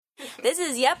This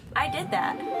is Yep, I Did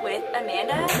That with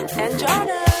Amanda and Jonna.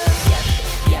 Yep,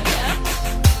 yep, yep.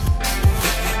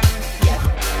 Yep.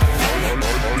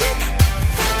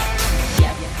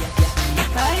 Yep, yep, yep, yep.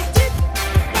 I did.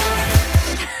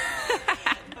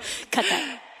 Cut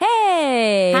that.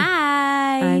 Hey.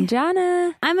 Hi. I'm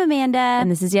Jonna. I'm Amanda. And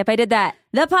this is Yep, I Did That.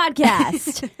 The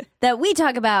podcast that we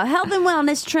talk about health and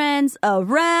wellness trends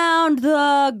around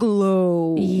the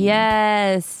globe.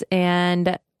 Yes.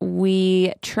 And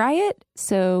we try it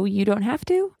so you don't have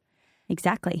to.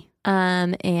 Exactly.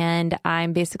 And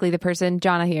I'm basically the person,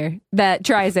 Jonna here, that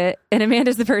tries it. And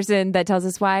Amanda's the person that tells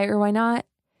us why or why not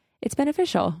it's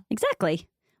beneficial. Exactly.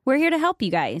 We're here to help you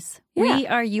guys. Yeah. We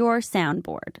are your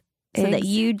soundboard so that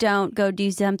you don't go do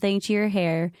something to your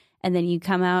hair and then you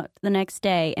come out the next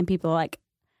day and people are like,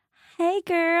 hey,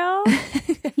 girl,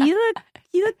 you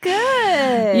look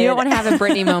good. You don't want to have a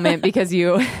Britney moment because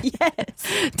you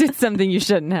did something you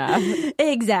shouldn't have.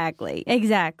 Exactly.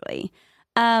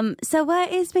 So what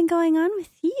has been going on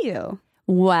with you?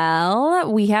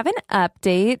 Well, we have an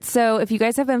update. So if you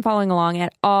guys have been following along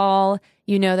at all,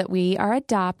 you know that we are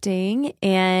adopting,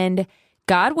 and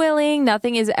God willing,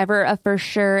 nothing is ever a for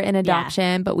sure in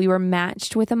adoption, but we were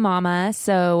matched with a mama.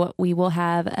 So we will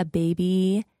have a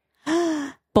baby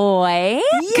boy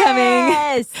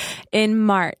coming in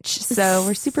March. So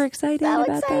we're super excited about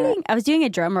that. I was doing a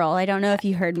drum roll. I don't know if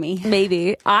you heard me.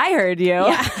 Maybe. I heard you.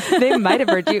 Yeah. They might have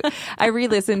heard you. I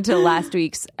re-listened to last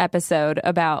week's episode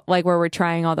about like where we're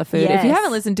trying all the food. Yes. If you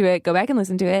haven't listened to it, go back and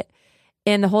listen to it.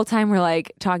 And the whole time we're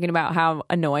like talking about how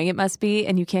annoying it must be,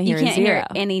 and you can't hear hear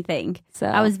anything. So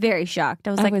I was very shocked.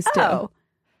 I was like, was oh,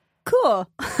 cool.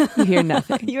 You hear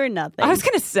nothing. You hear nothing. I was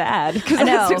kind of sad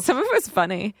because some of it was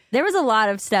funny. There was a lot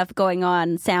of stuff going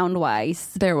on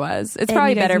sound-wise. There was. It's And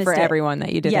probably you guys better for missed it. everyone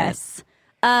that you didn't. Yes.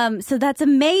 So that's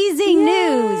amazing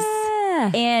news.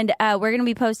 Yeah. And we're going to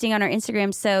be posting on our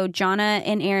Instagram. So Jonna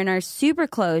and Aaron are super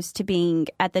close to being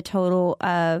at the total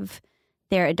of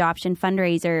their adoption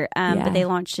fundraiser. But they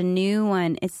launched a new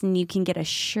one. You can get a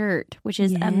shirt, which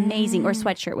is amazing, or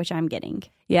sweatshirt, which I'm getting.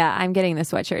 Yeah, I'm getting the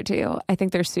sweatshirt too. I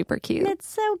think they're super cute. It's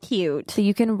so cute. So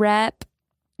you can rep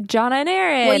Jonna and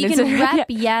Aaron. Well, you instead can of- rep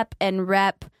Yep and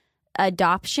rep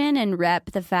adoption and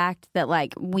rep the fact that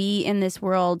like we in this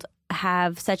world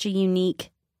have such a unique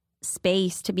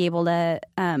space to be able to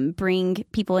bring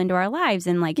people into our lives,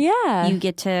 and like you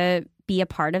get to be a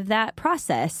part of that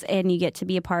process, and you get to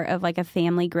be a part of like a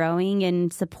family growing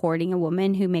and supporting a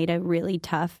woman who made a really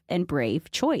tough and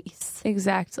brave choice.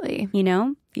 Exactly. You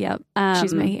know? Yep.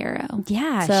 She's my hero.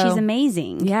 Yeah, So- she's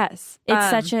amazing. Yes.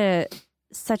 It's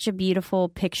such a beautiful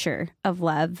picture of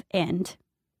love, and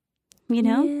you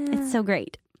know, it's so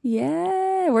great.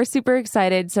 Yeah, we're super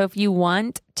excited. So if you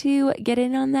want to get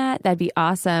in on that, that'd be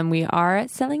awesome. We are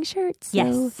selling shirts. So-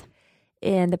 Yes.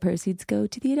 And the proceeds go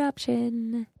to the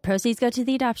adoption. Proceeds go to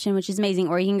the adoption, which is amazing.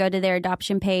 Or you can go to their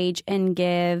adoption page and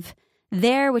give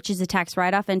there, which is a tax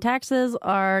write-off, and taxes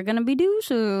are going to be due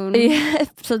soon. Yeah.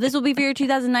 So this will be for your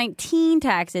 2019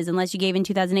 taxes, unless you gave in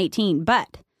 2018.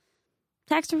 But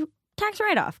tax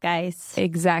write-off, guys.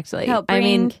 Exactly. Help I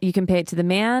mean, bring- you can pay it to the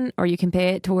man or you can pay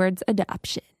it towards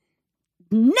adoption.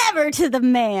 Never to the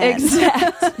man.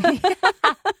 Exactly.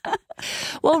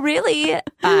 Well, really,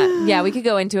 we could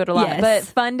go into it a lot, Yes. but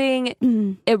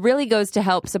funding, it really goes to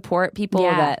help support people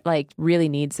that like really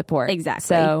need support. Exactly.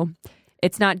 So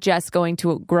it's not just going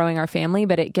to growing our family,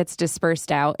 but it gets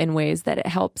dispersed out in ways that it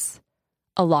helps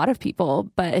a lot of people,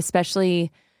 but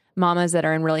especially mamas that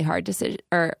are in really hard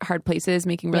places,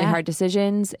 making really hard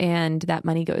decisions, and that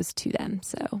money goes to them.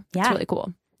 So it's really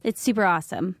cool. It's super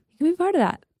awesome. You can be part of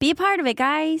that. Be a part of it,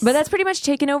 guys. But that's pretty much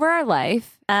taken over our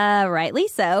life. Rightly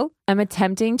so. I'm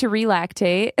attempting to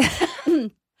relactate.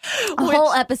 A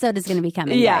whole episode is going to be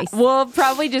coming, guys. We'll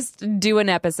probably just do an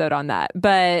episode on that.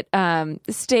 But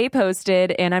stay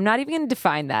posted, and I'm not even going to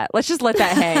define that. Let's just let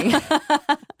that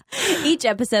hang. Each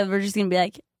episode, we're just going to be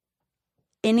like,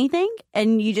 anything?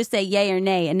 And you just say yay or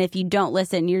nay. And if you don't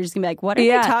listen, you're just going to be like, what are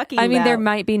you talking about? I mean, there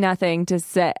might be nothing to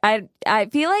say. I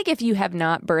feel like if you have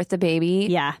not birthed a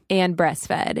baby and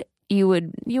breastfed, you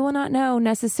will not know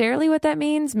necessarily what that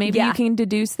means. Maybe you can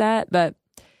deduce that, but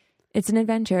it's an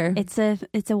adventure. It's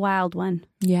a wild one.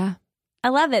 Yeah. I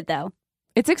love it, though.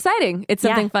 It's exciting. It's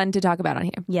something fun to talk about on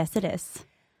here. Yes, it is.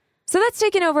 So that's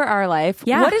taken over our life.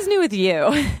 Yeah. What is new with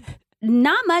you?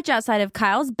 Not much outside of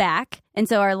Kyle's back. And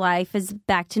so our life is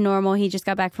back to normal. He just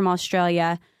got back from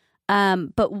Australia.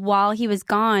 But while he was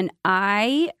gone,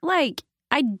 I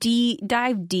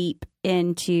dive deep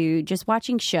into just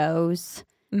watching shows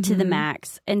to the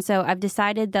max. And so I've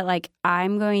decided that like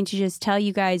I'm going to just tell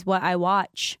you guys what I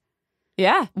watch.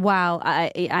 Yeah. While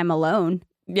I'm alone.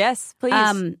 Yes,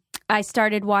 please. I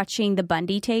started watching the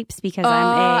Bundy tapes because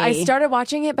I started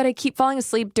watching it, but I keep falling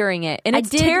asleep during it. And it's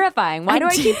terrifying. Why do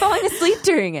I keep falling asleep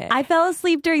during it? I fell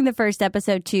asleep during the first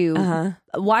episode too.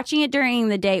 Watching it during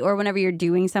the day or whenever you're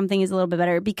doing something is a little bit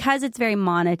better because it's very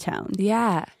monotone.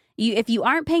 Yeah. If you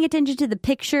aren't paying attention to the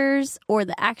pictures or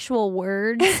the actual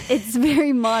words, it's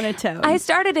very monotone. I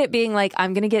started it being like,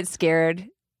 I'm going to get scared.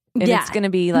 And it's going to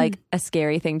be like a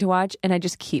scary thing to watch. And I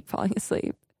just keep falling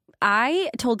asleep. I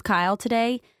told Kyle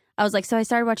today, I was like, so I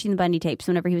started watching the Bundy tapes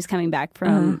whenever he was coming back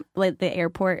from like, the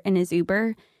airport in his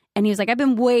Uber. And he was like, I've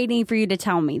been waiting for you to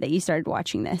tell me that you started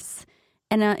watching this.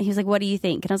 And he was like, what do you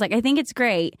think? And I was like, I think it's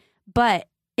great, but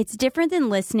it's different than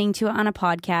listening to it on a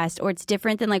podcast, or it's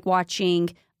different than like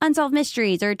watching Unsolved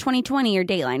Mysteries or 2020 or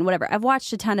Dateline, whatever. I've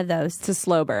watched a ton of those. It's a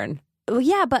slow burn. Well,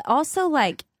 yeah, but also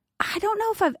like, I don't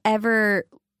know if I've ever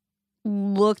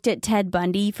looked at Ted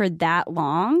Bundy for that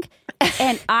long.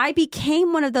 And I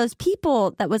became one of those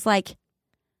people that was like,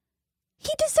 he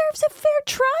deserves a fair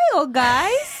trial,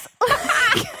 guys.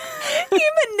 He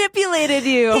manipulated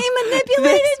you. He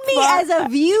manipulated me as a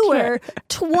viewer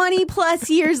 20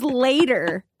 plus years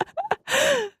later.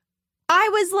 I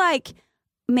was like,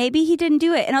 maybe he didn't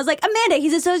do it. And I was like, Amanda,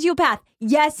 he's a sociopath.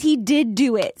 Yes, he did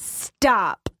do it.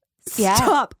 Stop. Yeah.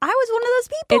 Stop. I was one of those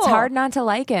people. It's hard not to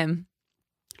like him.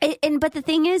 But the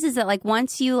thing is that like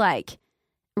once you like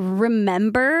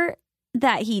remember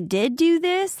that he did do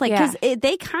this, like because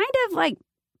they kind of like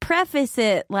preface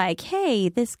it like, hey,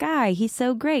 this guy, he's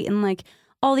so great, and like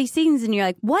all these things, and you're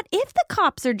like, what if the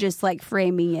cops are just like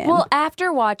framing him? Well,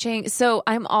 after watching, so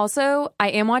I am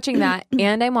watching that,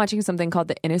 and I'm watching something called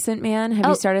The Innocent Man. Have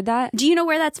you started that? Do you know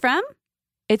where that's from?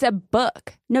 It's a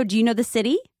book. No, do you know the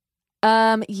city?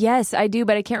 Yes, I do,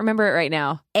 but I can't remember it right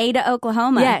now. Ada,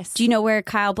 Oklahoma. Yes. Do you know where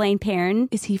Kyle Blaine Perrin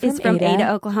is? He from is from Ada?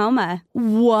 Ada, Oklahoma.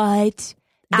 What?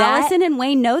 Allison and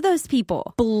Wayne know those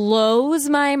people. Blows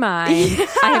my mind. Yeah.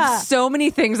 I have so many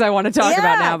things I want to talk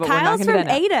about now, but Kyle's we're not going to do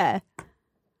that Ada.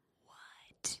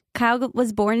 What? Kyle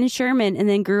was born in Sherman and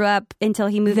then grew up until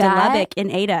he moved to Lubbock in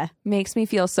Ada. Makes me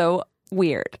feel so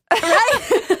weird.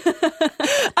 Right?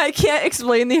 I can't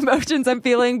explain the emotions I'm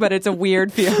feeling, but it's a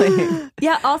weird feeling.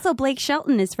 Yeah, also Blake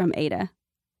Shelton is from Ada.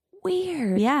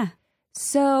 Weird. Yeah.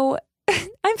 So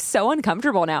I'm so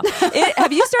uncomfortable now.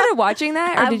 Have you started watching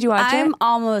that, or did you watch it? I'm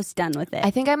almost done with it. I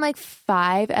think I'm like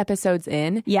 5 episodes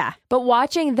in. Yeah. But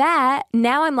watching that,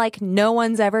 now I'm like, no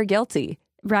one's ever guilty.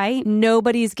 Right?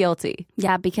 Nobody's guilty.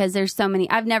 Yeah, because there's so many.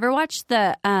 I've never watched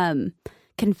the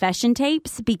confession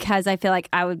tapes because I feel like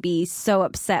I would be so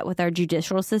upset with our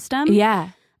judicial system. Yeah.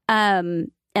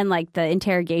 And like the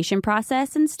interrogation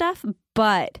process and stuff.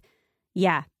 But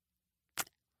yeah,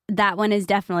 that one is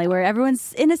definitely where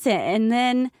everyone's innocent. And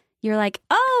then you're like,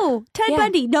 oh, Ted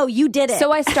Bundy. No, you did it.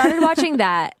 So I started watching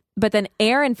that, but then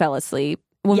Aaron fell asleep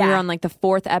when we were on like the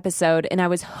 4th episode, and I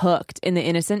was hooked in The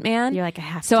Innocent Man. You're like, I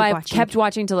have to So keep I watching. kept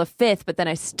watching till the 5th, but then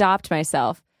I stopped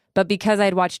myself. But because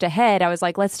I'd watched ahead, I was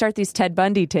like, let's start these Ted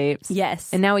Bundy tapes. Yes.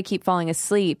 And now we keep falling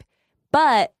asleep.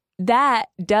 But that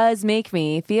does make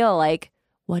me feel like,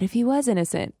 what if he was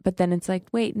innocent? But then it's like,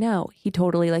 wait, no, he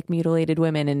totally like mutilated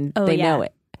women, and they know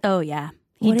it. Oh, yeah.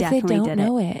 What if they don't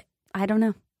know it? I don't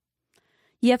know.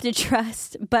 You have to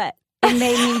trust, but it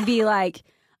made me be like,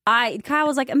 Kyle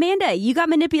was like, Amanda, you got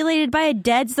manipulated by a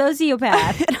dead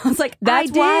sociopath. And I was like,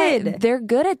 That's I did. why they're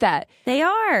good at that. They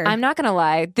are. I'm not going to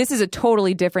lie. This is a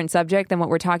totally different subject than what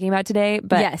we're talking about today.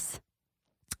 But yes.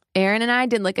 Aaron and I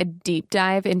did like a deep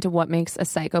dive into what makes a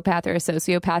psychopath or a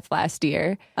sociopath last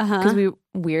year. Because we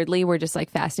weirdly were just like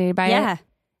fascinated by it.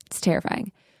 It's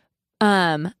terrifying.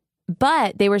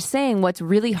 But they were saying what's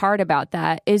really hard about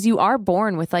that is you are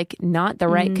born with like not the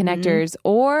right connectors,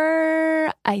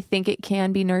 or I think it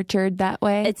can be nurtured that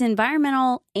way. It's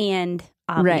environmental and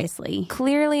obviously. Right.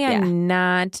 Clearly I'm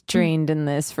not trained in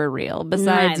this for real,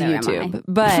 besides Neither YouTube.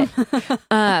 But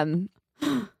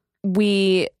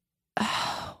we...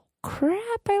 Oh, crap,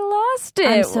 I lost it.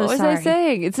 I'm so what was sorry. I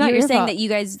saying? It's not you were your saying fault. that you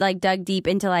guys like dug deep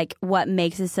into like what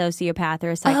makes a sociopath or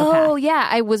a psychopath. Oh, yeah.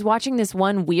 I was watching this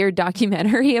one weird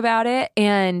documentary about it,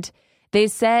 and they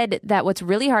said that what's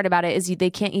really hard about it is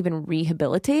they can't even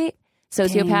rehabilitate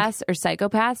sociopaths or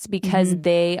psychopaths because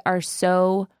they are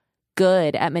so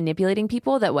good at manipulating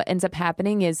people that what ends up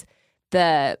happening is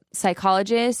the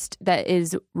psychologist that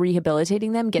is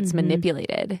rehabilitating them gets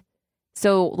manipulated.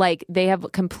 So, like, they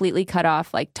have completely cut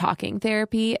off, like, talking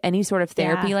therapy, any sort of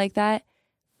therapy like that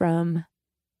from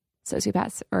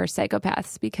sociopaths or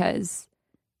psychopaths because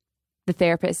the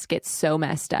therapist gets so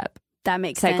messed up. That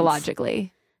makes psychologically.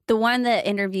 Sense. The one that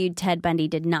interviewed Ted Bundy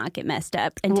did not get messed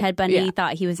up. And Ted Bundy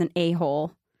thought he was an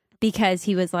a-hole because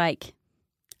he was like,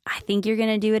 I think you're going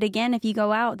to do it again if you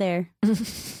go out there.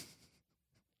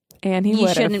 And he You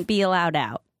would shouldn't be allowed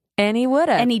out. And he would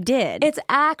have. And he did. It's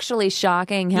actually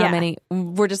shocking how many.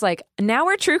 We're just like, now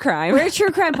we're true crime. We're a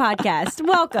true crime podcast.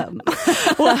 Welcome.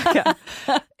 Welcome.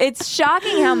 It's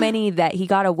shocking how many that he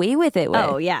got away with it with.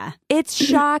 Oh, yeah. It's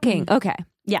shocking. Okay.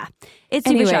 Yeah. It's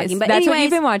super shocking. But that's what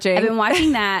you've been watching. I've been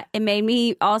watching that. It made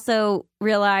me also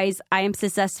realize I am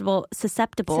susceptible to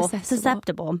sociopaths.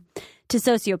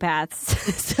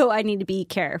 So I need to be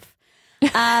careful.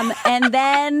 And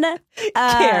then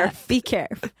be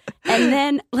careful. And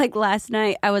then like last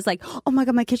night I was like, oh my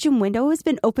God, my kitchen window has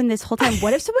been open this whole time.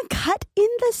 What if someone cut in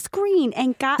the screen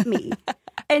and got me?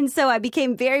 And so I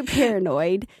became very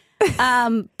paranoid.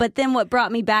 But then what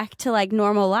brought me back to like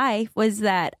normal life was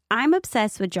that I'm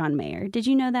obsessed with John Mayer. Did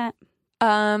you know that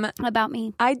about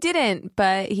me? I didn't,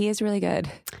 but he is really good.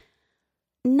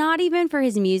 Not even for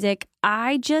his music.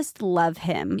 I just love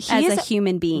him as a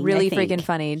human being. Really freaking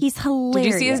funny. He's hilarious.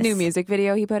 Did you see his new music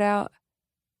video he put out?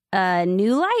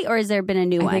 New Light, or has there been a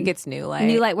new one? I think it's New Light.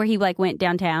 New Light, where he like went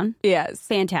downtown. Yes,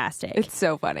 fantastic. It's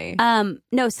so funny.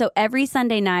 No, so every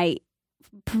Sunday night,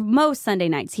 most Sunday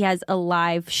nights, he has a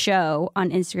live show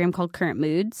on Instagram called Current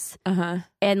Moods.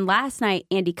 And last night,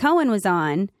 Andy Cohen was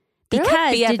on because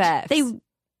like BFFs.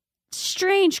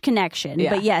 Strange connection,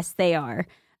 but yes, they are.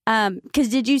 Because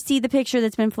did you see the picture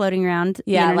that's been floating around?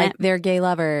 The internet? Like they're gay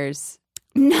lovers.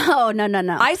 No.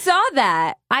 I saw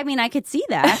that. I mean, I could see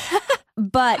that.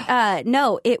 But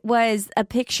no, it was a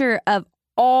picture of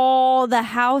all the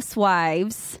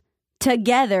housewives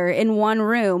together in one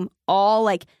room, all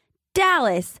like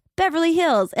Dallas, Beverly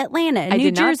Hills, Atlanta,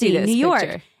 New Jersey, New York.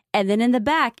 Picture. And then in the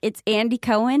back, it's Andy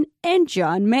Cohen and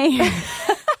John Mayer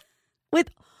with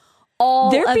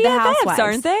all they're of BFFs, the housewives.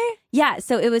 Aren't they? Yeah,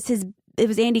 so it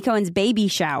was Andy Cohen's baby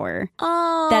shower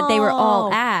that they were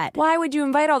all at. Why would you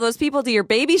invite all those people to your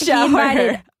baby shower? He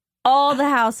invited all the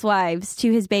housewives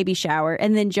to his baby shower,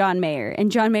 and then John Mayer.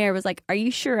 And John Mayer was like, "Are you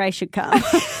sure I should come?"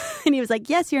 And he was like,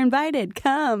 "Yes, you're invited.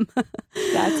 Come."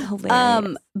 That's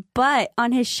hilarious. But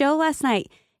on his show last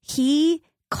night, he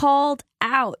called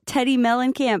out Teddy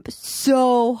Mellencamp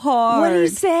so hard. What did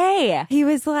he say? He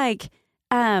was like,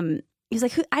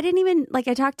 who, I didn't even, like,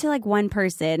 I talked to, like, one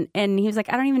person, and he was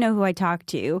like, I don't even know who I talked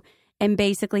to. And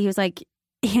basically, he was like,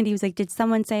 did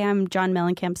someone say I'm John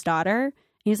Mellencamp's daughter? And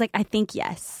he was like, I think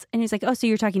yes. And he was like, oh, so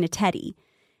you're talking to Teddy.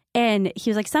 And he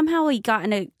was like, somehow we got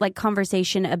in a, like,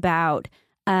 conversation about,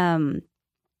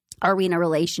 are we in a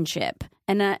relationship?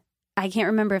 And I can't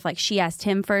remember if, like, she asked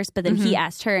him first, but then he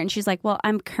asked her, and she's like, well,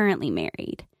 I'm currently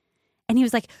married. And he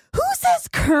was like, who says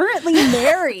currently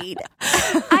married?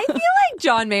 I feel like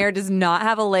John Mayer does not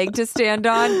have a leg to stand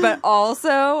on, but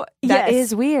also that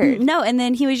is weird. No, and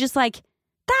then he was just like,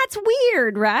 that's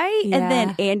weird, right? Yeah. And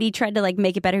then Andy tried to like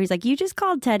make it better. He's like, you just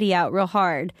called Teddy out real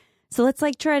hard. So let's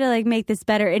like try to like make this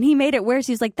better. And he made it worse.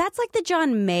 He was like, that's like the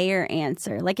John Mayer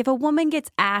answer. Like if a woman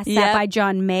gets asked that by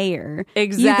John Mayer,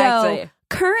 exactly. You go,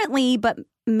 currently, but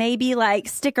maybe like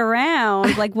stick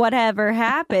around, like whatever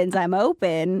happens, I'm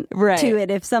open to it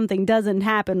if something doesn't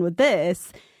happen with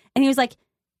this. And he was like,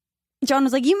 John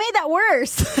was like, you made that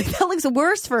worse. That looks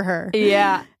worse for her.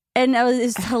 Yeah. And it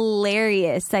was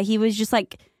hilarious that he was just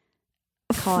like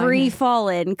free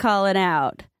falling, calling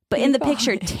out. But in the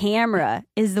picture, Tamra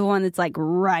is the one that's like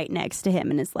right next to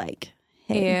him and is like,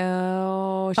 hey.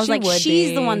 Ew. I was like,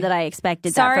 she's the one that I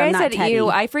expected. Sorry, that from, I said Teddy. ew.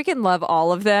 I freaking love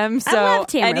all of them. So I love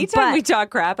Tamra, anytime we talk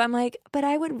crap, I'm like, but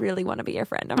I would really want to be your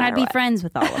friend. No I'd be friends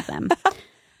with all of them.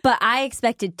 But I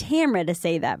expected Tamra to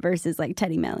say that versus like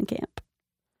Teddy Mellencamp.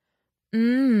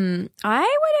 I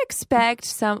would expect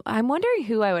some. I'm wondering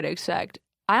who I would expect.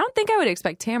 I don't think I would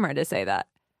expect Tamra to say that.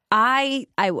 I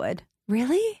would.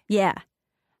 Really? Yeah.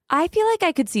 I feel like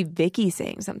I could see Vicky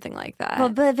saying something like that. Well,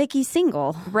 but Vicky's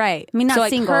single. Right. I mean, not so,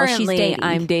 like, single. Currently, she's dating.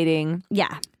 I'm dating.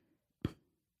 Yeah.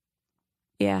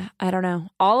 Yeah. I don't know.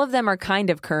 All of them are kind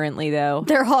of currently, though.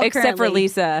 They're all except currently. For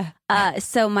Lisa.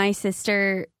 So my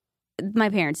sister, my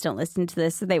parents don't listen to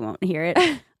this, so they won't hear it.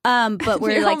 But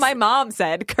we're like, my mom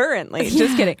said currently.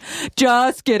 Just kidding.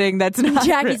 Just kidding. That's not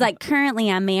Jackie's like, currently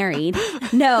I'm married.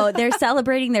 No, they're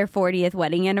celebrating their 40th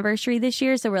wedding anniversary this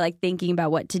year. So we're like thinking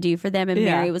about what to do for them. And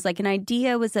Mary was like, an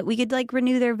idea was that we could like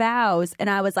renew their vows.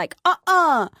 And I was like,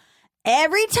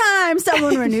 every time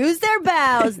someone renews their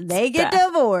vows, they get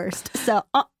divorced. So,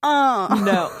 No,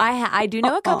 I do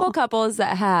know a couple couples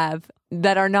that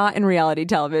are not in reality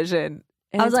television.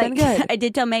 And I was like, good. I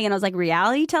did tell Megan, I was like,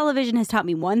 reality television has taught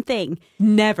me one thing.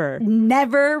 Never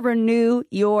renew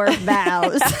your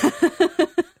vows.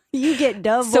 You get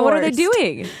divorced. So what are they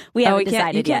doing? We haven't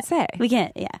decided you can't yet. Say. We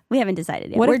can't, yeah. We haven't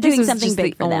decided yet. What We're if this doing was something just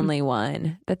big the for them. only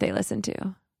one that they listen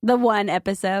to? The one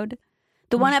episode.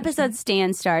 The one episode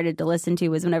Stan started to listen to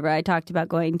was whenever I talked about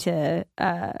going to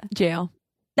Jail.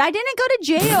 I didn't go to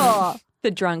jail. The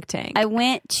drunk tank. I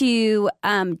went to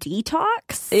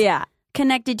detox. Yeah.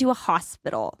 Connected to a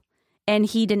hospital. And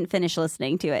he didn't finish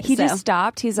listening to it. He just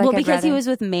stopped. He's like, well, because he was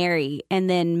with Mary and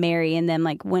then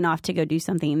like went off to go do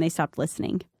something and they stopped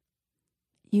listening.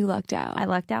 You lucked out. I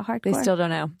lucked out hardcore. They still don't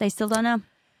know. They still don't know.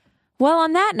 Well,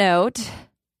 on that note,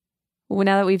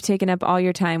 now that we've taken up all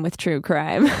your time with true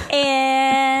crime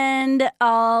and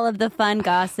all of the fun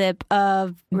gossip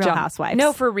of Real Housewives.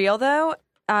 No, for real though.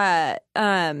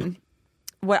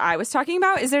 What I was talking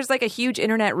about is there's like a huge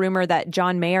internet rumor that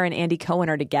John Mayer and Andy Cohen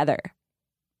are together.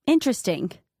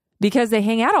 Interesting. Because they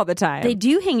hang out all the time. They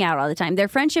do hang out all the time. Their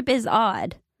friendship is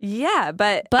odd. Yeah,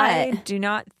 but I do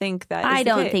not think that is I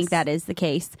don't think that is the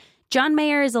case. John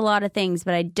Mayer is a lot of things,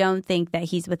 but I don't think that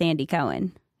he's with Andy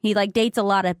Cohen. He like dates a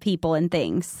lot of people and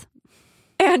things.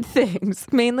 And things.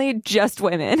 Mainly just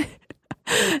women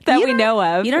that we know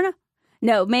of. You don't know?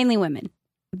 No, mainly women.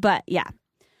 But yeah.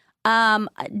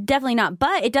 Definitely not.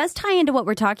 But it does tie into what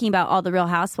we're talking about, all the Real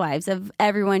Housewives of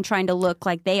everyone trying to look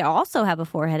like they also have a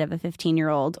forehead of a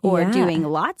 15-year-old or doing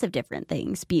lots of different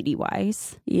things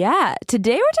beauty-wise. Yeah.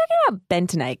 Today we're talking about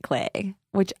bentonite clay,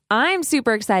 which I'm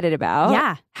super excited about.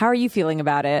 Yeah. How are you feeling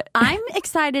about it? I'm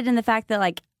excited in the fact that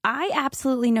like I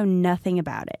absolutely know nothing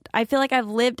about it. I feel like I've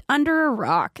lived under a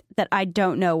rock that I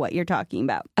don't know what you're talking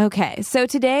about. Okay. So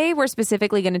today we're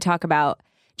specifically going to talk about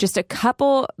just a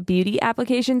couple beauty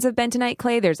applications of bentonite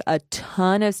clay. There's a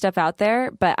ton of stuff out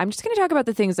there, but I'm just going to talk about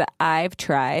the things that I've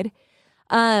tried.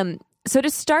 So to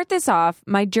start this off,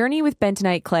 my journey with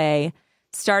bentonite clay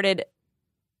started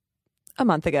a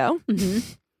month ago. Mm-hmm.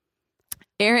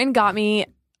 Aaron got me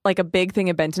like a big thing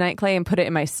of bentonite clay and put it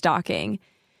in my stocking.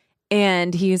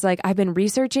 And he's like, I've been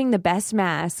researching the best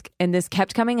mask and this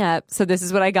kept coming up. So this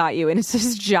is what I got you. And it's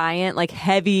this giant, like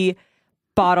heavy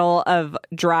bottle of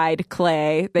dried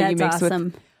clay that you mix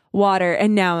with water,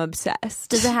 and now I'm obsessed.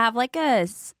 Does it have like a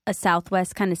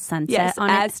Southwest kind of sunset on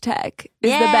Aztec is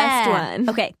the best one.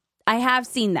 Okay, I have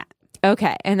seen that.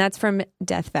 Okay, and that's from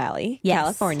Death Valley,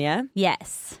 California.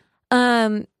 Yes.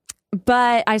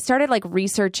 But I started like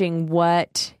researching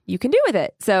what you can do with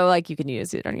it. So like you can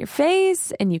use it on your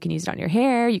face and you can use it on your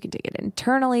hair. You can take it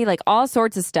internally, like all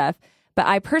sorts of stuff. But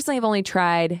I personally have only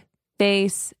tried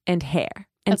face and hair.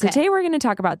 And so today we're going to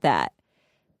talk about that.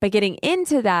 But getting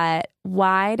into that,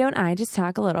 why don't I just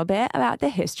talk a little bit about the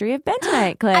history of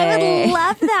bentonite clay? I would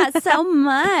love that so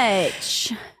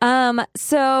much.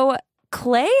 So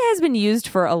clay has been used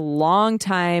for a long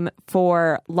time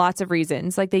for lots of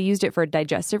reasons. Like they used it for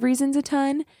digestive reasons a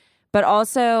ton, but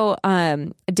also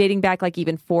dating back like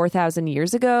even 4,000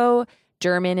 years ago,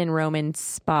 German and Roman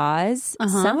spas,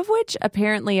 some of which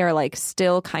apparently are like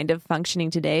still kind of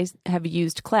functioning today, have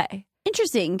used clay.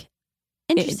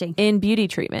 Interesting. In beauty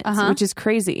treatments, which is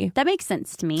crazy. That makes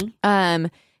sense to me.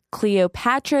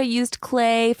 Cleopatra used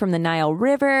clay from the Nile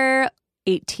River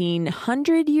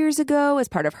 1,800 years ago as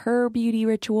part of her beauty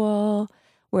ritual.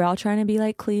 We're all trying to be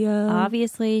like Cleo.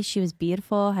 Obviously, she was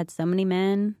beautiful, had so many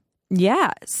men.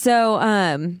 Yeah. So,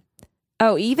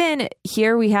 even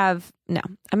here we have, no,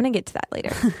 I'm going to get to that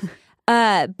later.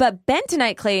 But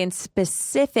bentonite clay in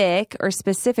specifically,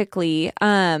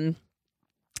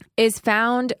 is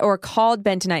found or called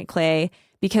bentonite clay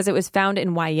because it was found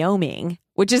in Wyoming,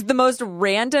 which is the most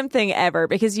random thing ever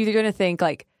because you're going to think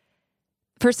like,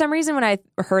 for some reason when I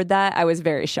heard that, I was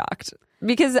very shocked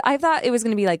because I thought it was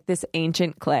going to be like this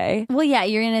ancient clay. Well, yeah,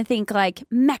 you're going to think like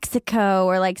Mexico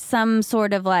or like some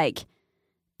sort of like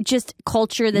just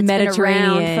culture that's been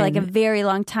around for like a very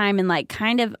long time and like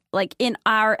kind of like in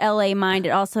our LA mind, it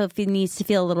also needs to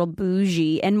feel a little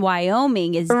bougie, and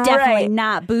Wyoming is definitely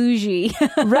not bougie.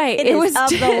 Right. It was of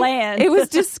the land. It was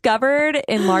discovered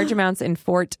in large amounts in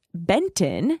Fort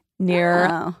Benton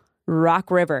near Rock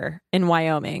River in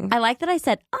Wyoming. I like that I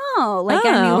said, I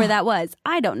knew where that was.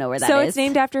 I don't know where that is. So it's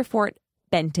named after Fort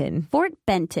Benton. Fort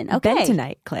Benton. Okay.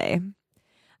 Bentonite clay.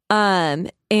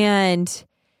 And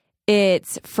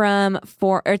it's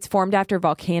formed after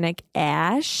volcanic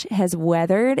ash has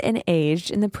weathered and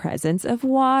aged in the presence of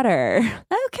water.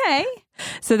 Okay.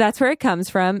 So that's where it comes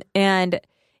from. And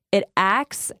it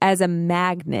acts as a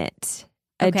magnet.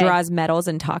 It draws metals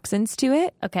and toxins to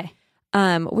it. Okay.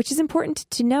 Which is important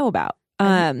to know about.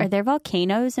 Are there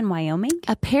volcanoes in Wyoming?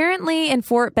 Apparently in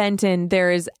Fort Benton,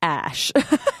 there is ash.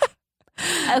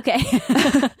 Okay.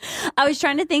 I was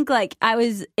trying to think, like, I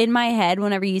was in my head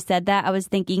whenever you said that, I was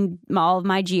thinking all of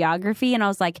my geography, and I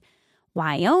was like,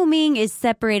 Wyoming is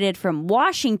separated from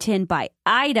Washington by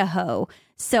Idaho.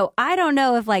 So I don't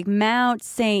know if like Mount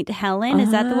St. Helen,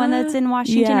 is that the one that's in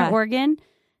Washington or Oregon?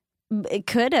 It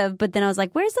could have, but then I was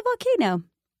like, where's the volcano?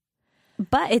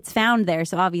 But it's found there,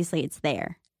 so obviously it's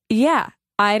there. Yeah.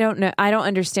 I don't know. I don't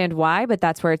understand why, but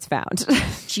that's where it's found.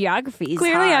 Geography is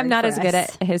Clearly, hard I'm not for as good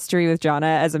us. at history with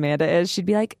Jonna as Amanda is. She'd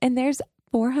be like, and there's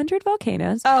 400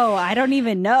 volcanoes. Oh, I don't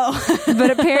even know.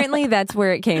 But apparently that's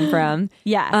where it came from.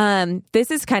 Yeah.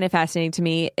 This is kind of fascinating to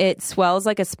me. It swells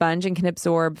like a sponge and can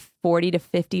absorb 40 to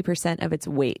 50% of its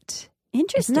weight.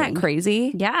 Interesting. Isn't that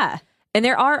crazy? Yeah. And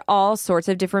there are all sorts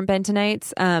of different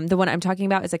bentonites. The one I'm talking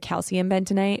about is a calcium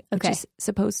bentonite, which is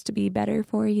supposed to be better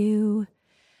for you.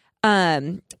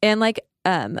 And like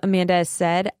Amanda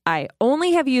said, I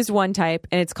only have used one type,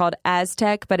 and it's called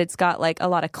Aztec, but it's got like a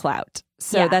lot of clout.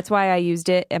 So that's why I used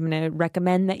it. I'm going to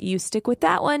recommend that you stick with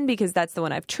that one because that's the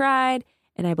one I've tried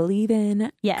and I believe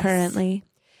in currently.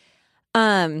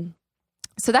 So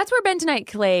that's where bentonite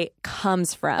clay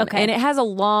comes from. Okay. And it has a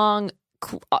long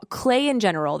clay in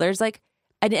general. There's like,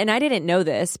 and I didn't know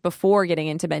this before getting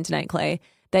into bentonite clay,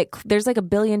 that there's like a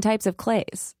billion types of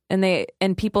clays,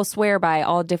 and people swear by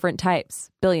all different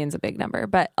types. Billion's a big number,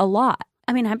 but a lot.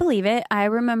 I mean, I believe it. I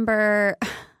remember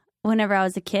whenever I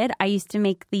was a kid, I used to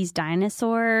make these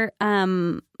dinosaur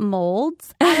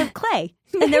molds out of clay.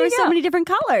 And there were so many different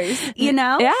colors, you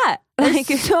know? Yeah. Like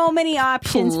so many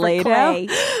options Play-Doh. for clay.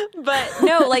 But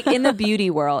no, like in the beauty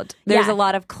world, there's a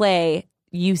lot of clay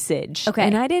usage. Okay.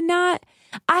 And I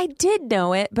did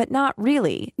know it, but not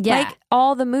really. Yeah. Like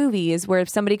all the movies where if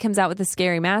somebody comes out with a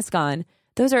scary mask on,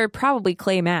 those are probably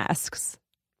clay masks.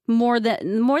 More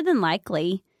than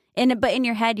likely. But in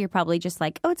your head, you're probably just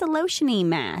like, oh, it's a lotiony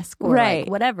mask or Right.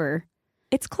 like whatever.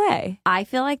 It's clay. I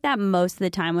feel like that most of the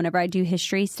time whenever I do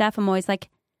history stuff, I'm always like,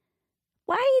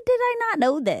 why did I not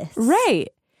know this? Right.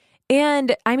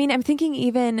 And I mean, I'm thinking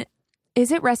even,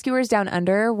 is it Rescuers Down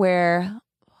Under where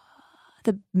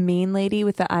the main lady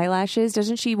with the eyelashes,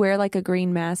 doesn't she wear like a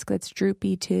green mask that's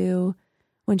droopy too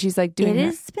when she's like doing It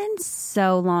has been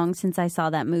so long since I saw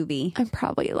that movie. I'm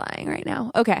probably lying right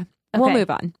now. Okay. We'll move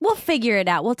on. We'll figure it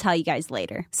out. We'll tell you guys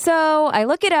later. So I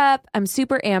look it up. I'm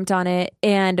super amped on it.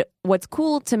 And what's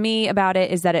cool to me about it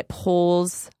is that it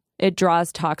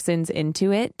draws toxins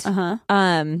into it.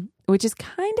 Which is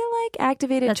kind of like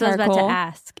activated That's charcoal. what I was about to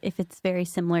ask, if it's very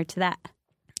similar to that.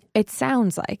 It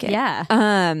sounds like it. Yeah.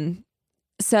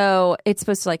 So it's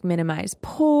supposed to like minimize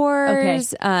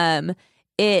pores.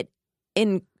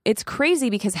 It's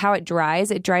crazy because how it dries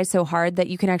so hard that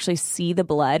you can actually see the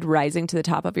blood rising to the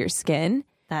top of your skin.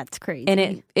 That's crazy.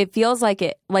 And it feels like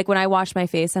like when I wash my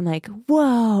face, I'm like,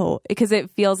 whoa, because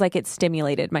it feels like it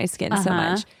stimulated my skin so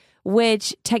much,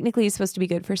 which technically is supposed to be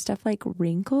good for stuff like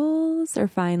wrinkles or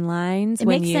fine lines. It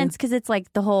makes sense because it's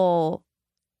like the whole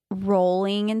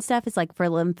rolling and stuff is like for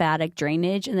lymphatic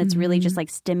drainage, and it's really just like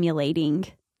stimulating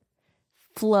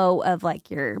flow of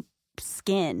like your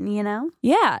skin, you know?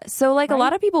 Yeah. So like a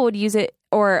lot of people would use it,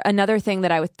 or another thing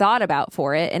that I would thought about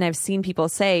for it, and I've seen people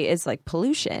say is like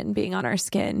pollution being on our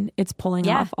skin. It's pulling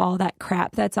off all that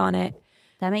crap that's on it.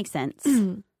 That makes sense.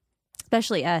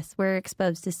 Especially us. We're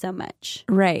exposed to so much.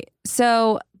 Right.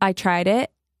 So I tried it.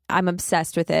 I'm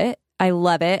obsessed with it. I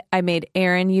love it. I made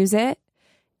Aaron use it,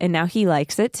 and now he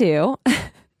likes it too.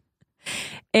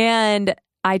 And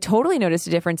I totally noticed a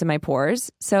difference in my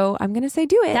pores. So I'm going to say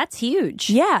do it. That's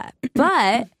huge. Yeah.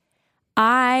 But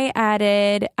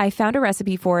I found a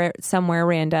recipe for it somewhere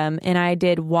random, and I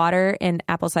did water and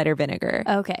apple cider vinegar.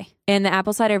 Okay. And the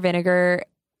apple cider vinegar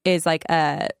is like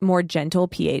a more gentle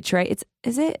pH, right?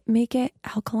 Is it make it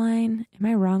alkaline? Am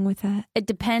I wrong with that? It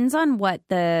depends on what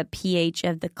the pH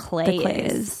of the clay,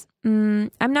 is.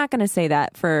 I'm not going to say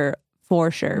that for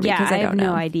sure because I have don't know.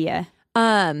 no idea.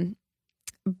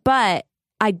 But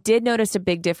I did notice a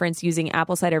big difference using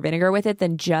apple cider vinegar with it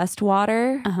than just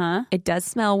water. It does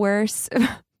smell worse,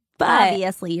 but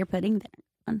obviously you're putting that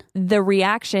on. The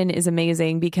reaction is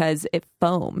amazing because it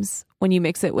foams when you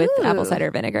mix it with apple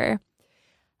cider vinegar.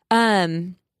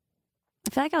 I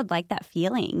feel like I would like that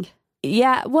feeling.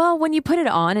 Yeah, well, when you put it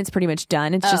on, it's pretty much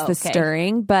done. It's just the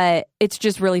stirring, but it's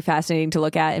just really fascinating to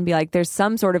look at and be like, there's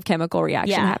some sort of chemical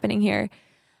reaction happening here.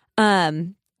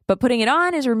 But putting it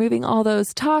on is removing all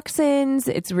those toxins.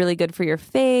 It's really good for your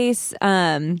face.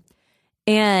 And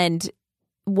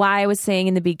why I was saying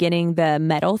in the beginning, the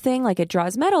metal thing, like it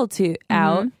draws metal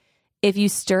out. If you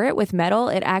stir it with metal,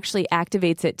 it actually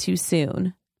activates it too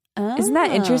soon. Isn't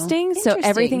that interesting? So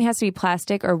everything has to be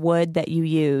plastic or wood that you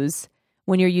use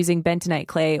when you're using bentonite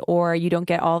clay, or you don't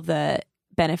get all the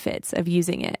benefits of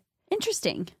using it.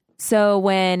 Interesting. So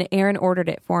when Aaron ordered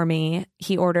it for me,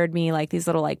 he ordered me like these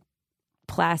little like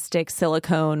plastic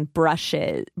silicone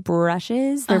brushes.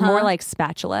 They're more like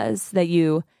spatulas that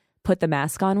you put the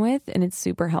mask on with, and it's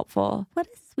super helpful. What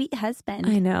a sweet husband.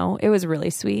 I know. It was really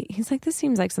sweet. He's like, this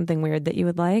seems like something weird that you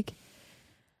would like.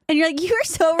 And you're like, you're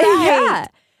so right. Yeah.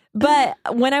 But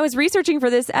when I was researching for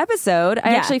this episode,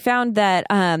 I actually found that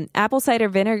apple cider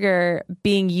vinegar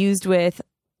being used with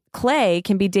clay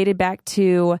can be dated back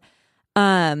to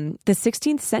the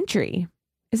 16th century.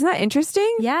 Isn't that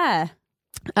interesting? Yeah.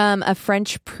 A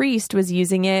French priest was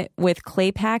using it with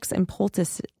clay packs and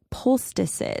poultices.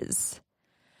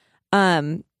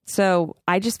 So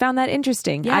I just found that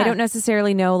interesting. Yeah. I don't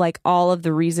necessarily know like all of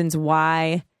the reasons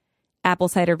why apple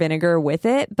cider vinegar with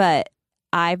it, but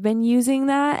I've been using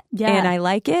that and I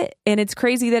like it. And it's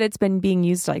crazy that it's been being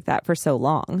used like that for so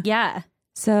long. Yeah.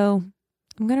 So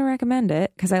I'm going to recommend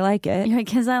it because I like it. You're like,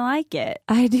 because I like it.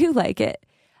 I do like it.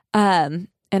 And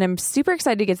I'm super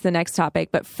excited to get to the next topic.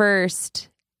 But first,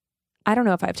 I don't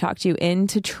know if I've talked you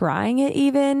into trying it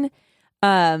even.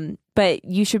 But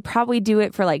you should probably do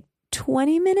it for like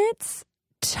 20 minutes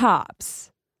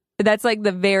tops. That's like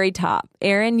the very top.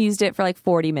 Aaron used it for like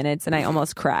 40 minutes and I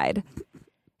almost cried.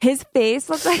 His face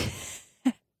looks like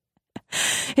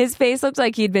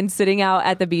he'd been sitting out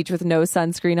at the beach with no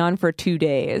sunscreen on for 2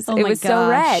 days. Oh it my was so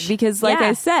red gosh. because like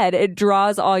I said, it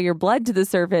draws all your blood to the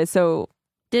surface. So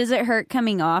does it hurt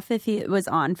coming off if it was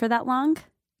on for that long?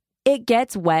 it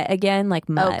gets wet again like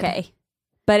mud. Okay.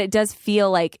 But it does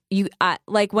feel like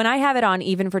like when I have it on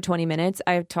even for 20 minutes,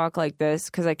 I talk like this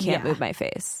because I can't move my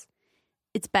face.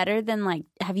 It's better than like,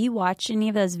 have you watched any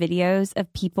of those videos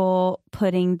of people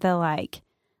putting the like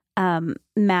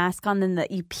mask on them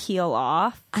that you peel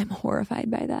off? I'm horrified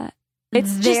by that.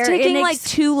 It's They're just taking like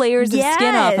 2 layers of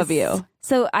skin off of you.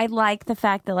 So I like the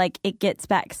fact that like it gets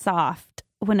back soft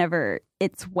whenever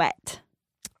it's wet.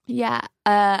 Yeah.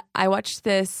 I watched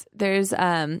this. There's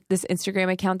this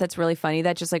Instagram account that's really funny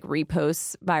that just like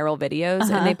reposts viral videos.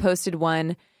 And they posted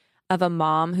one of a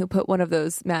mom who put one of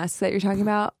those masks that you're talking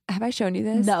about. Have I shown you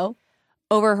this? No.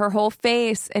 Over her whole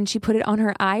face, and she put it on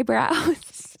her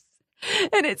eyebrows.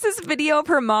 And it's this video of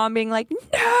her mom being like,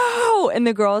 no! And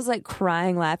the girl is like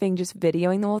crying, laughing, just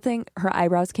videoing the whole thing. Her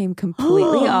eyebrows came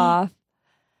completely off.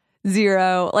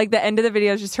 Zero. Like the end of the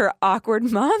video is just her awkward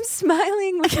mom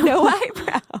smiling with no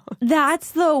eyebrows.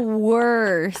 That's the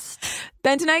worst.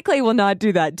 Bentonite clay will not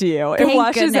do that to you. It Thank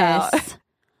washes out. goodness.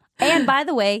 And by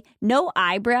the way, no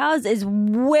eyebrows is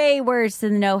way worse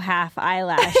than no half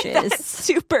eyelashes. That's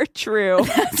super true.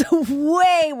 That's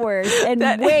way worse and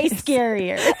way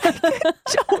scarier. I could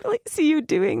totally see you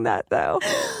doing that though.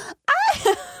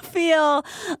 I feel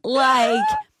like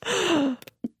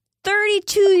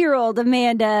 32-year-old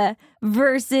Amanda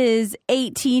versus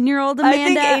 18-year-old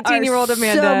Amanda. I think 18-year-old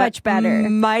Amanda so much better.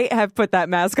 Might have put that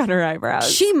mask on her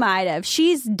eyebrows. She might have.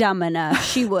 She's dumb enough.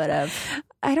 She would have.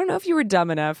 I don't know if you were dumb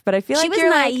enough, but I feel She like was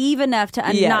you're naive enough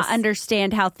to not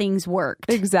understand how things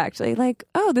worked. Exactly. Like,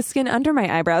 oh, the skin under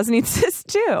my eyebrows needs this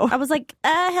too. I was like,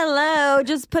 hello,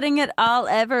 just putting it all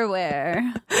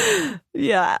everywhere.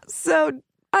 Yeah. So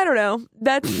I don't know.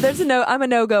 I'm a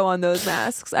no-go on those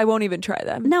masks. I won't even try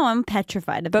them. No, I'm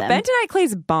petrified of them. But bentonite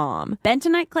clay's bomb.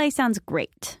 Bentonite clay sounds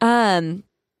great. Who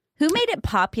made it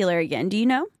popular again? Do you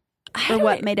know? Or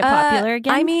what made it popular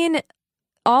again? I mean,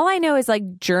 all I know is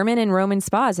like German and Roman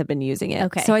spas have been using it.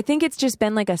 Okay. So I think it's just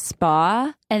been like a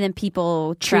spa. And then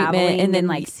people traveling and then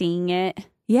like seeing it.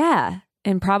 Yeah.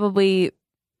 And probably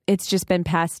it's just been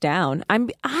passed down.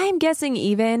 I'm guessing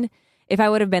even if I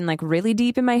would have been like really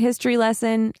deep in my history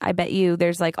lesson, I bet you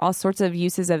there's like all sorts of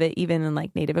uses of it even in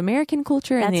like Native American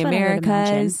culture in the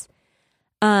Americas.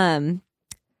 And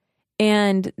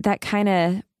that kind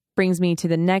of brings me to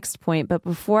the next point. But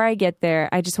before I get there,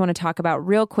 I just want to talk about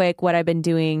real quick what I've been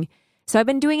doing. So I've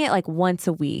been doing it like once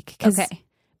a week.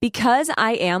 Because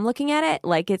I am looking at it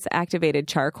like it's activated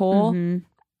charcoal. Mm-hmm.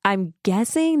 I'm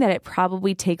guessing that it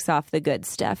probably takes off the good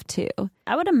stuff too.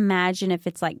 I would imagine if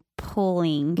it's like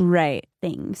pulling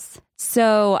things.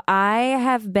 So I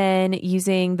have been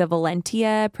using the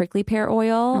Valentia prickly pear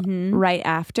oil right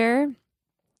after.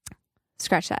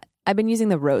 Scratch that. I've been using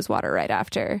the rose water right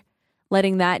after.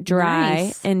 Letting that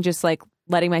dry and just like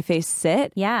letting my face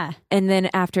sit. Yeah. And then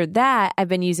after that, I've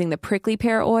been using the prickly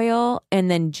pear oil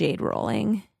and then jade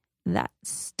rolling that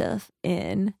stuff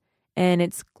in. And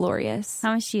it's glorious.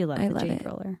 How much do you love the love jade it.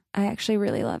 roller? I actually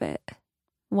really love it.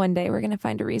 One day we're going to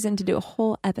find a reason to do a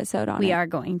whole episode on it. We are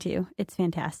going to. It's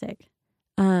fantastic.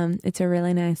 It's a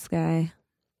really nice guy.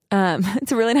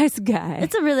 It's a really nice guy.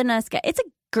 It's a really nice guy. It's a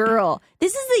girl.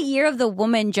 This is the year of the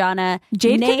woman, Jonna.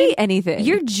 Jade can be anything.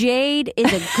 Your Jade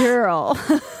is a girl.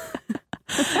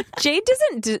 Jade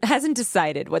hasn't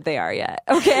decided what they are yet.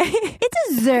 Okay.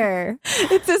 It's a Zer.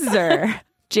 It's a Zer.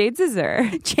 Jade's a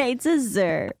Zer. Jade's a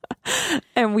Zer.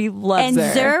 And we love and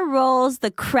Zer. Zer rolls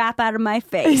the crap out of my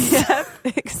face. Yep,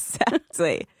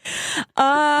 exactly. So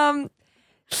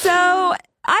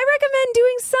I recommend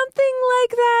doing something like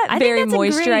that. I think Very that's a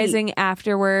moisturizing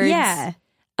afterwards. Yeah.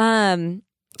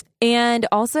 And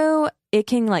also it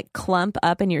can like clump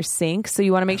up in your sink. So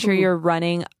you want to make sure you're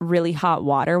running really hot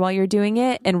water while you're doing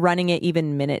it and running it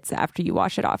even minutes after you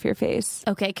wash it off your face.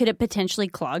 Okay. Could it potentially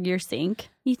clog your sink,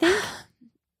 you think?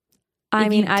 I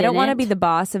mean, I don't want to didn't? be the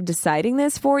boss of deciding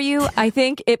this for you. I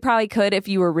think it probably could if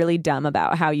you were really dumb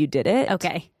about how you did it.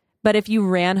 Okay. But if you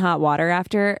ran hot water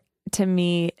after, to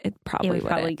me, it probably It would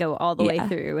wouldn't. probably go all the way Yeah.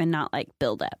 through and not like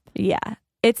build up. Yeah.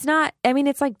 It's not, I mean,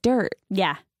 it's like dirt.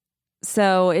 Yeah.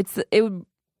 So it would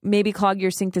maybe clog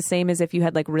your sink the same as if you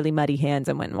had like really muddy hands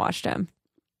and went and washed them.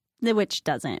 Which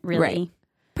doesn't really. Right.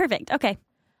 Perfect. Okay.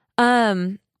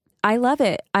 I love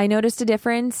it. I noticed a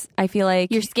difference. I feel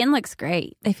like Your skin looks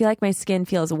great. my skin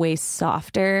feels way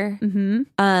softer. Mm-hmm.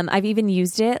 I've even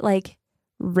used it like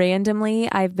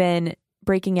randomly. I've been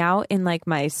breaking out in like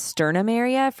my sternum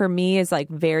area. For me, is like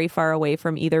very far away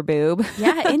from either boob.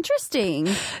 Yeah. Interesting.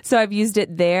 So I've used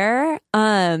it there.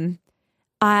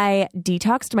 I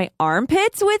detoxed my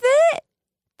armpits with it.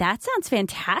 That sounds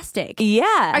fantastic.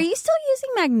 Yeah. Are you still using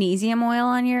magnesium oil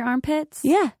on your armpits?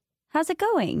 Yeah. How's it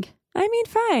going? I mean,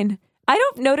 fine. I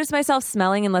don't notice myself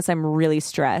smelling unless I'm really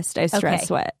stressed. I stress Okay.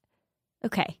 sweat.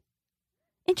 Okay.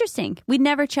 Interesting. We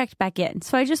never checked back in.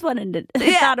 So I just wanted to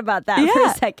Yeah. thought about that for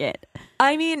Yeah. a second.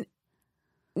 I mean,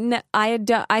 no, I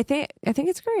think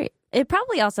it's great. It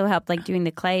probably also helped like doing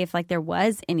the clay if like there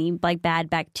was any like bad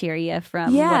bacteria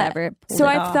from whatever. So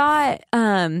I've thought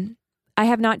I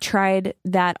have not tried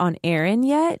that on Aaron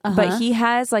yet, but he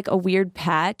has like a weird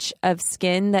patch of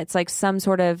skin that's like some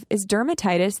sort of, is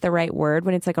dermatitis the right word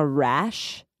when it's like a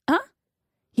rash? Huh?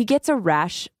 He gets a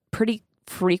rash pretty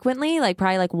frequently, like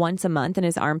probably like once a month in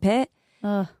his armpit,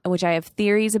 which I have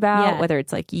theories about, Yeah. whether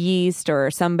it's like yeast or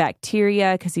some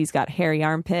bacteria because he's got hairy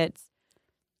armpits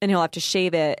and he'll have to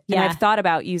shave it. Yeah. And I've thought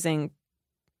about using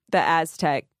the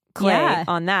Aztec clay Yeah.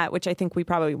 on that, which I think we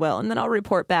probably will. And then I'll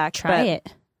report back. Try But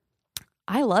it.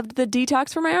 I loved the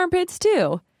detox for my armpits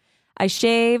too. I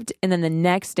shaved and then the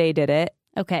next day did it.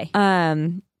 Okay.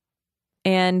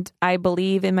 And I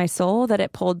believe in my soul that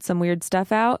it pulled some weird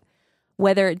stuff out.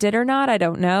 Whether it did or not, I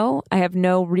don't know. I have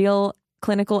no real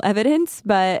clinical evidence,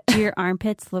 but Do your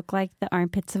armpits look like the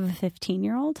armpits of a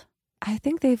 15-year-old? I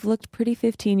think they've looked pretty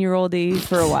 15-year-old-y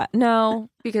for a while. No,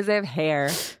 because they have hair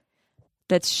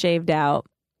that's shaved out.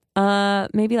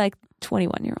 Maybe like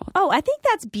 21-year-old. Oh, I think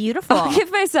that's beautiful. I'll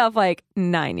give myself like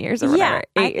 9 years or whatever.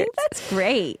 yeah, 8 I years. think that's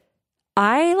great.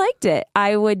 I liked it.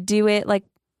 I would do it like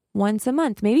once a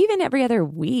month, maybe even every other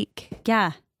week.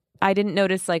 Yeah. I didn't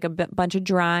notice like a bunch of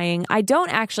drying. I don't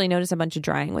actually notice a bunch of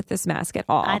drying with this mask at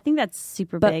all. I think that's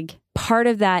super But big. part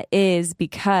of that is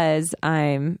because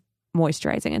I'm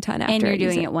moisturizing a ton after And you're I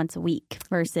use doing it once a week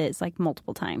versus like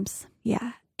multiple times.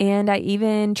 Yeah. And I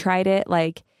even tried it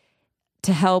like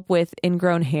to help with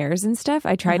ingrown hairs and stuff.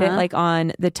 I tried it like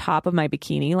on the top of my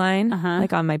bikini line,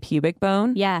 like on my pubic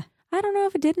bone. Yeah. I don't know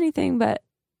if it did anything, but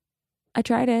I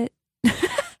tried it.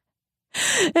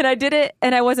 And I did it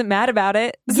and I wasn't mad about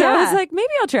it. So I was Yeah. like, maybe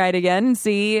I'll try it again and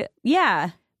see. Yeah.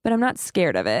 But I'm not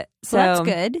scared of it. So Well, that's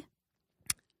good.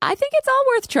 I think it's all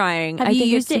worth trying. Have I you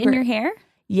think used it's it in super- your hair?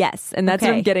 Yes. And that's what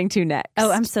Okay. I'm getting to next.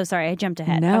 Oh, I'm so sorry. I jumped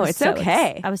ahead. No, I was it's so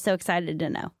okay. I was so excited to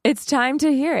know. It's time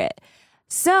to hear it.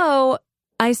 So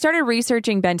I started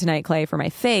researching bentonite clay for my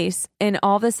face, and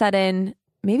all of a sudden,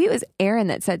 maybe it was Aaron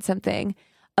that said something.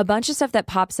 A bunch of stuff that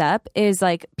pops up is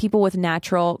like people with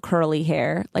natural curly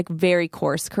hair, like very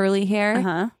coarse curly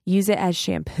hair, use it as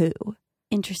shampoo,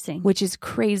 Interesting. which is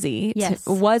crazy. Yes.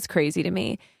 Was crazy to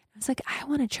me. I was like, I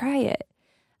want to try it.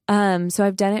 So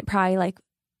I've done it probably like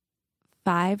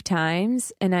 5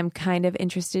 times, and I'm kind of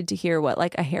interested to hear what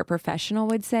like a hair professional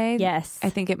would say. Yes. I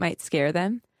think it might scare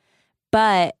them.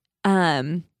 But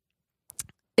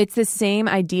it's the same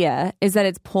idea, is that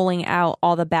it's pulling out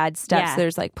all the bad stuff. Yeah. So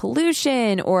there's like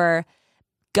pollution or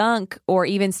gunk or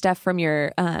even stuff from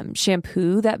your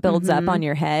shampoo that builds up on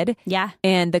your head. Yeah.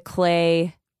 And the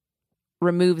clay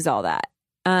removes all that.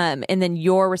 And then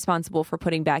you're responsible for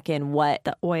putting back in what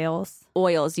The oils.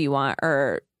 oils you want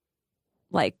or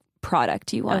like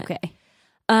product you want. Okay.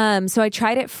 So I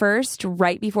tried it first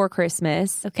right before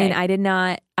Christmas. Okay. And I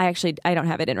don't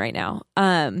have it in right now.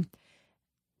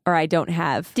 Or I don't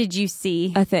have Did you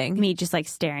see a thing. me just like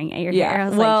staring at your Yeah. hair? I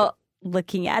was Well, like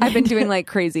looking at it. I've been doing like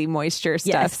crazy moisture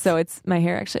stuff. Yes. So my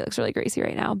hair actually looks really greasy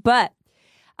right now. But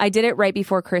I did it right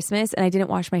before Christmas and I didn't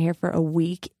wash my hair for a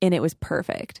week and it was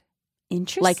perfect.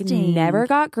 Interesting. Like never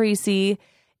got greasy.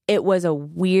 It was a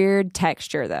weird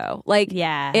texture though. Like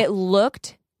it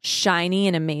looked shiny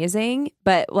and amazing,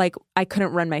 but like I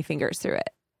couldn't run my fingers through it.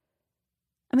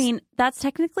 I mean, that's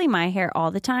technically my hair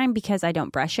all the time because I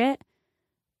don't brush it.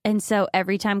 And so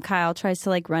every time Kyle tries to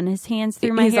like run his hands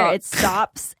through my hair, it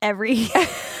stops every...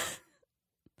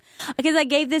 Because I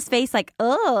gave this face like,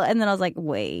 oh, and then I was like,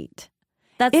 wait.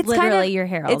 That's literally your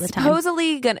hair all the time. It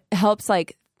supposedly helps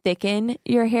like thicken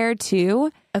your hair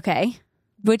too. Okay.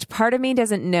 Which part of me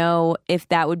doesn't know if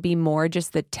that would be more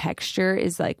just the texture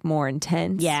is like more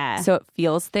intense. Yeah. So it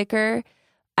feels thicker.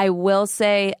 I will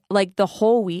say like the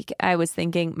whole week I was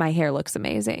thinking my hair looks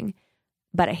amazing,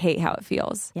 but I hate how it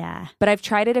feels. Yeah. But I've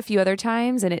tried it a few other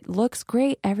times and it looks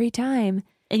great every time.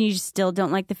 And you still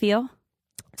don't like the feel?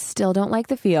 Still don't like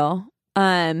the feel.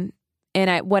 And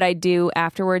what I do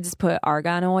afterwards is put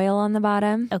argan oil on the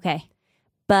bottom. Okay.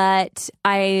 But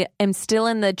I am still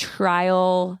in the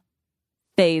trial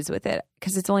phase with it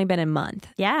because it's only been a month.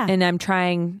 Yeah. And I'm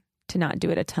trying to not do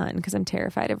it a ton because I'm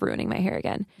terrified of ruining my hair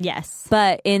again. Yes.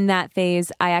 But in that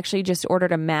phase, I actually just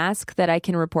ordered a mask that I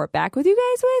can report back with you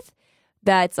guys with.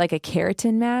 That's like a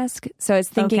keratin mask. So I was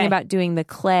thinking about doing the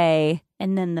clay.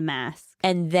 And then the mask.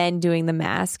 And then doing the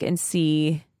mask and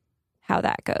see how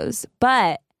that goes.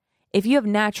 But if you have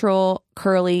natural,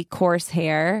 curly, coarse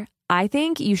hair, I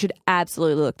think you should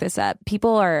absolutely look this up.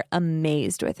 People are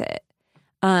amazed with it.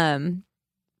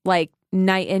 Like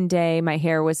night and day, my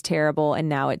hair was terrible and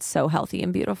now it's so healthy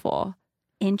and beautiful.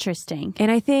 Interesting. And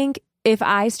I think if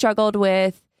I struggled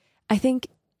with,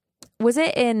 was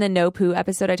it in the No Poo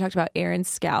episode I talked about Aaron's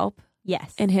scalp?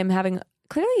 Yes. And him having,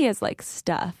 clearly he has like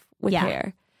stuff with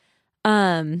hair.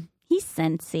 He's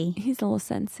sensy. He's a little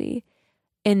sensy.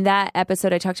 In that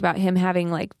episode, I talked about him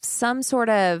having like some sort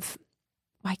of,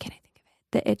 why can't I think of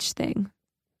it? The itch thing.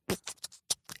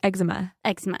 Eczema.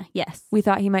 Eczema, yes. We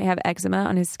thought he might have eczema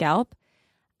on his scalp.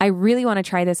 I really want to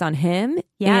try this on him.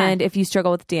 Yeah. And if you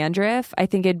struggle with dandruff, I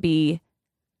think it'd be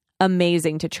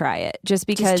amazing to try it just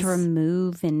because. Just to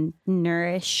remove and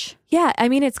nourish. Yeah. I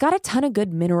mean, it's got a ton of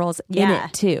good minerals in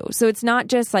it too. So it's not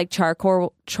just like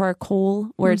charcoal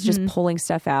where it's just pulling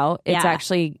stuff out. It's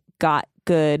actually got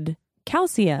good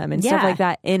calcium and stuff like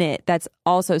that in it that's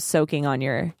also soaking on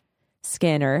your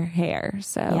skin or hair.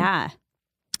 So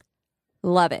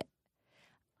love it.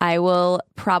 I will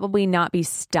probably not be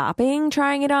stopping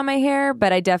trying it on my hair,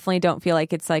 but I definitely don't feel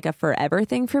like it's like a forever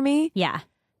thing for me. Yeah.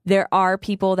 There are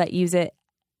people that use it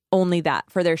only that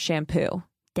for their shampoo.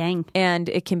 Dang. And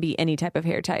it can be any type of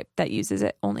hair type that uses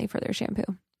it only for their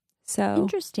shampoo. So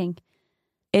interesting.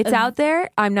 It's out there.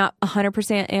 I'm not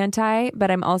 100% anti,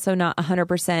 but I'm also not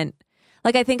 100%.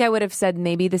 Like, I think I would have said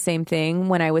maybe the same thing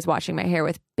when I was washing my hair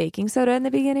with baking soda in the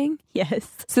beginning. Yes.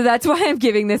 So that's why I'm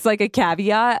giving this like a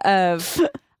caveat of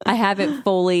I haven't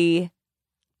fully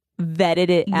vetted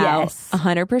it out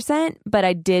 100%, but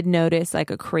I did notice like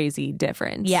a crazy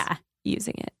difference. Yeah.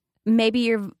 Using it. Maybe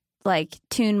your like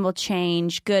tune will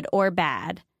change, good or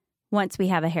bad, once we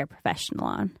have a hair professional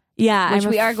on. Yeah. Which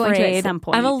we are going to at some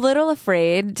point. I'm a little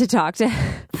afraid to talk to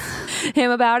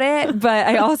him about it, but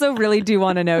I also really do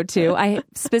want to know too. I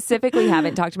specifically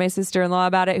haven't talked to my sister-in-law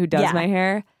about it who does my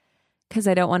hair because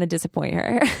I don't want to disappoint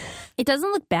her. It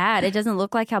doesn't look bad. It doesn't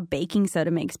look like how baking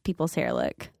soda makes people's hair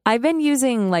look. I've been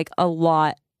using like a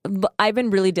lot. I've been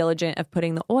really diligent of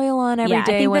putting the oil on every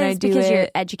day when I do it. Because you're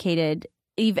educated.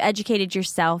 You've educated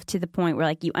yourself to the point where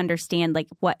like you understand like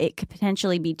what it could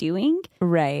potentially be doing.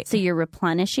 Right. So you're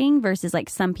replenishing versus like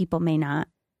some people may not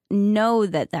know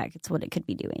that that's what it could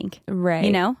be doing. Right.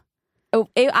 You know?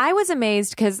 I was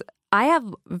amazed because I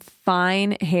have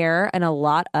fine hair and a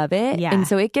lot of it. Yeah. And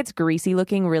so it gets greasy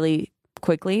looking really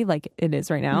quickly like it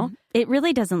is right now. It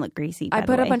really doesn't look greasy. I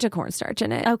put a bunch of cornstarch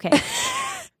in it. Okay.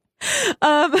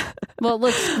 Well, it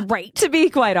looks great. To be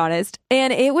quite honest.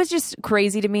 And it was just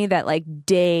crazy to me that like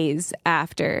days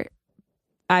after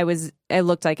it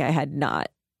looked like I had not,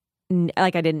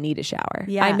 like I didn't need a shower.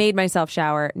 Yeah. I made myself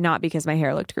shower, not because my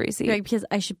hair looked greasy. Right, because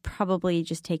I should probably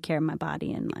just take care of my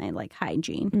body and my like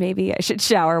hygiene. Maybe I should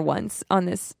shower once on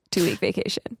this 2-week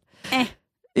vacation.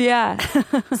 Yeah.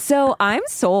 So I'm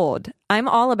sold. I'm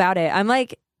all about it. I'm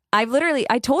like,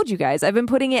 I told you guys, I've been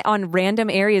putting it on random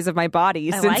areas of my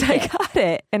body since I got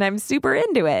it. And I'm super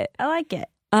into it. I like it.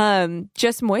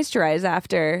 Just moisturize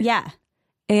after. Yeah.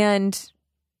 And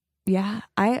yeah,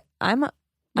 I'm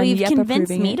you've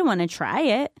convinced me to want to try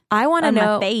it. I want to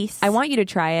know. My face. I want you to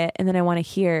try it, and then I want to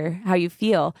hear how you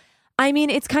feel. I mean,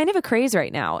 it's kind of a craze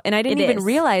right now, and I didn't even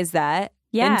realize that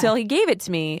until he gave it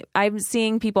to me. I'm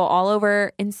seeing people all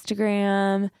over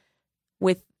Instagram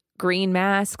with green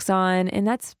masks on, and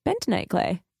that's bentonite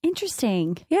clay.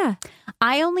 Interesting. Yeah.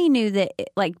 I only knew that,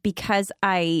 like, because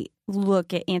I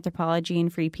look at Anthropology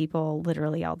and Free People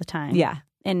literally all the time. Yeah.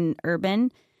 And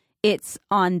Urban, it's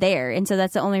on there. And so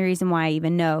that's the only reason why I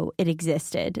even know it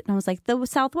existed. And I was like, the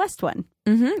Southwest one.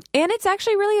 Mm-hmm. And it's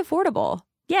actually really affordable.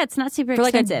 Yeah, it's not super for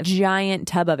like expensive. a giant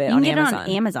tub of it you on can get Amazon. it on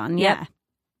Amazon, Yep. yeah.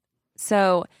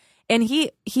 So, and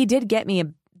he did get me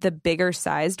the bigger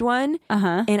sized one,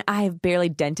 and I have barely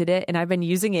dented it, and I've been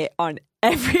using it on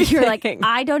everything. You're like,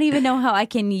 I don't even know how I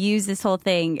can use this whole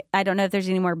thing. I don't know if there's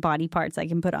any more body parts I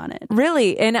can put on it.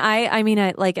 Really? And I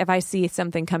mean, like if I see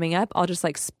something coming up, I'll just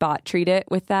like spot treat it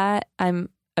with that. I'm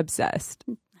obsessed.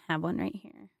 I have one right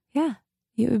here. Yeah,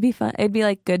 it would be fun. It'd be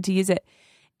like good to use it,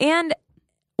 and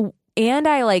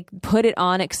I like put it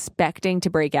on expecting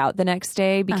to break out the next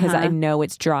day because I know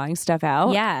it's drawing stuff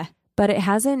out. Yeah. But it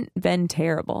hasn't been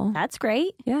terrible. That's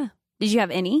great. Yeah. Did you have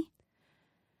any?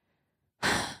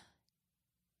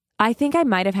 I think I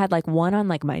might have had like one on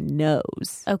like my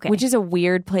nose. Okay. Which is a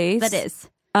weird place. That is.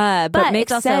 But makes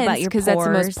it's also sense about your because that's the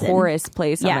most pores porous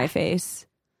place Yeah. on my face.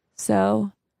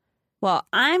 So Well,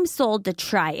 I'm sold to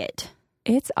try it.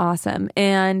 it's awesome.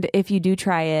 And if you do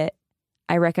try it,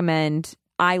 I recommend,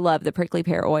 I love the prickly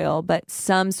pear oil, but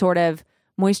some sort of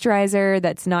moisturizer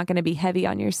that's not going to be heavy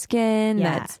on your skin,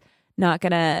 that's not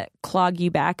going to clog you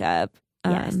back up.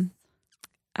 Yes.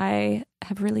 I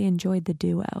have really enjoyed the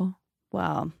duo.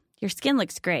 Well, your skin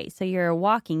looks great, so you're a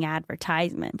walking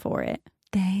advertisement for it.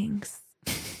 Thanks.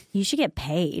 You should get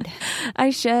paid. I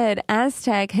should.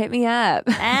 Aztec, hit me up.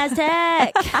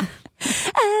 Aztec.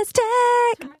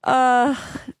 Aztec.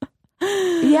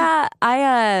 Yeah,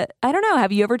 I don't know.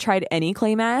 Have you ever tried any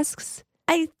clay masks?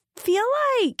 I feel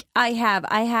like I have.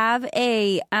 I have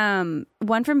a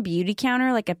one from Beauty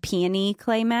Counter, like a peony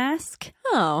clay mask.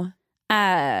 Oh.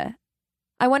 I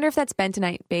wonder if that's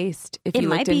bentonite based, if It you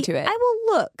might looked be. into it. I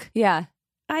will look. Yeah.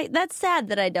 That's sad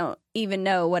that I don't even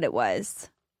know what it was,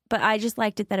 but I just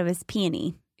liked it that it was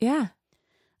peony. Yeah.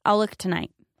 I'll look tonight.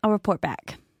 I'll report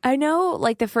back. I know,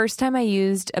 like, the first time I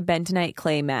used a bentonite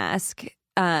clay mask,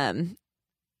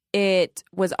 it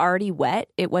was already wet.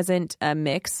 It wasn't a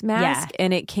mix mask,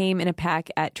 and it came in a pack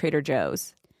at Trader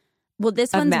Joe's. Well,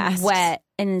 this Of one's masks. wet,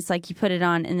 and it's like you put it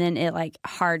on, and then it like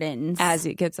hardens As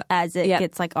it gets...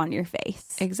 gets like on your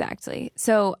face. Exactly.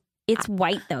 So It's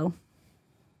white though.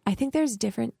 I think there's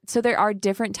different... So there are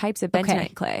different types of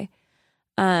bentonite clay,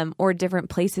 or different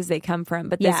places they come from.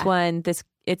 But this one,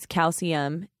 it's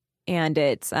calcium, and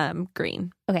it's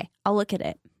green. Okay, I'll look at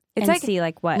it. It's and like see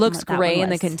like what looks what that gray one in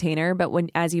the was. container, but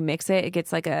as you mix it, it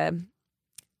gets like a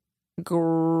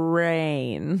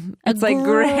grain. It's like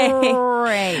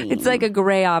gray. It's like a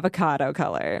gray avocado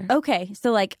color. Okay,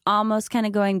 so like almost kind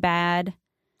of going bad,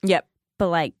 Yep. but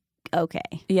like okay,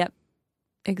 Yep.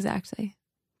 Exactly.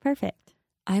 perfect.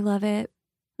 I love it.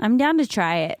 I'm down to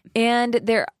try it. And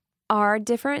there are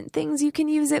different things you can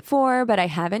use it for, but I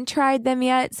haven't tried them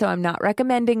yet, so I'm not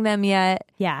recommending them yet.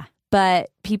 Yeah.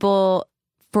 But people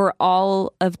for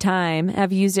all of time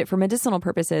have used it for medicinal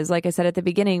purposes, like I said at the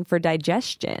beginning, for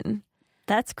digestion,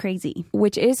 That's crazy.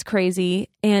 which is crazy.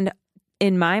 And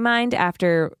in my mind,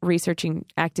 after researching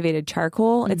activated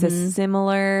charcoal, it's a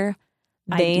similar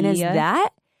vein as Idea. that.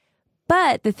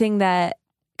 But the thing that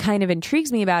kind of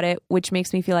intrigues me about it, which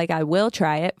makes me feel like I will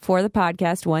try it for the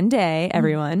podcast one day,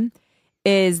 everyone,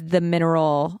 is the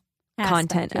mineral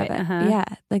content of Aspect it. to it, Yeah.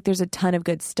 Like there's a ton of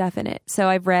good stuff in it. So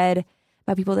I've read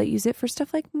about people that use it for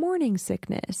stuff like morning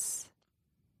sickness.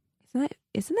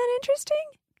 Isn't that interesting?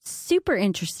 Super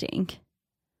interesting.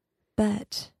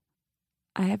 But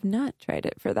I have not tried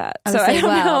it for that. I So would I say, don't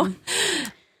well, know.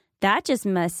 That just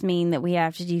must mean that we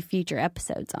have to do future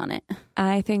episodes on it.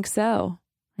 I think so.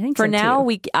 I think For so, now,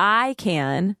 too. I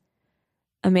can.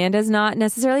 Amanda's not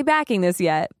necessarily backing this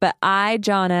yet, but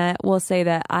Jonna, will say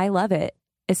that I love it,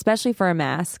 especially for a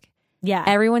mask. Yeah.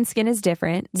 Everyone's skin is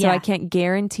different, so Yeah. I can't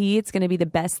guarantee it's going to be the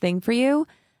best thing for you.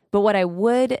 But what I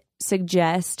would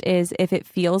suggest is if it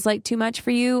feels like too much for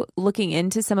you, looking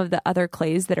into some of the other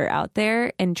clays that are out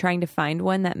there and trying to find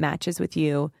one that matches with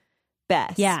you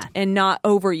best. Yeah. And not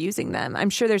overusing them. I'm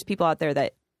sure there's people out there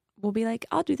that will be like,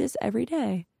 I'll do this every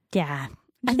day. Yeah.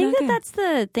 I It's think not that good. that's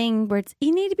the thing where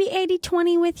you need to be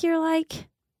 80-20 with your like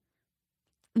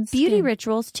beauty Skin.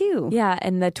 rituals too. Yeah,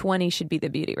 and the 20 should be the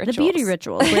beauty rituals. The beauty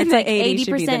rituals. Where it's The like 80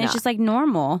 should be the 80% is not. just like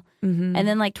normal. Mhm. And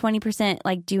then like 20%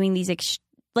 like doing these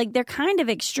like they're kind of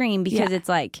extreme because Yeah. it's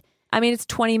like I mean, it's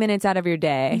 20 minutes out of your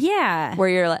day yeah, where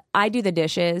you're like, I do the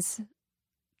dishes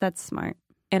that's smart.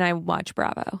 and I watch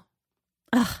Bravo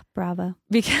Ugh, bravo.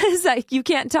 because like you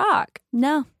can't talk.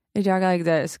 No. You talk like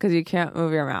this because you can't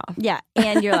move your mouth. Yeah,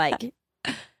 and you're like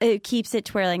it keeps it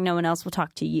to where like no one else will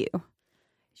talk to you.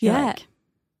 Yeah. Like,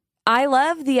 I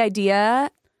love the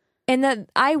idea, and that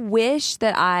I wish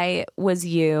that I was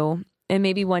you, and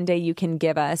maybe one day you can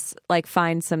give us, like,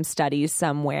 find some studies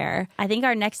somewhere. I think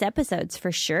our next episode's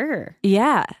for sure.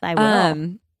 Yeah. I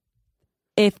will.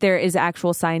 If there is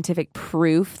actual scientific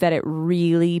proof that it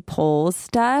really pulls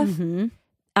stuff. Mm-hmm.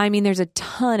 I mean, there's a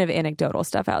ton of anecdotal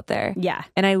stuff out there. Yeah.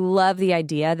 And I love the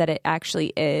idea that it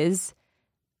actually is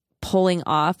pulling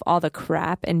off all the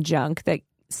crap and junk that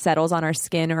settles on our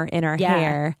skin or in our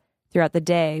hair throughout the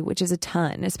day, which is a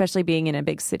ton, especially being in a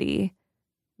big city.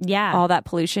 Yeah. All that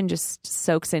pollution just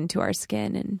soaks into our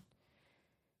skin, and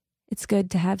it's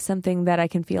good to have something that I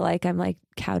can feel like I'm like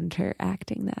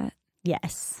counteracting that.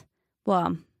 Yes.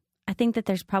 Well, I think that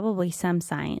there's probably some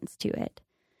science to it.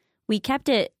 We kept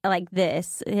it like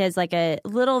this. It has like a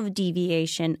little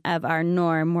deviation of our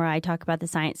norm where I talk about the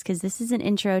science because this is an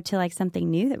intro to like something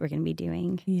new that we're going to be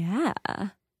doing. Yeah. Do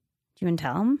you want to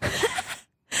tell them?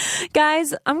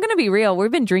 Guys, I'm going to be real. We've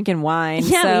been drinking wine.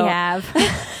 Yeah, so we have.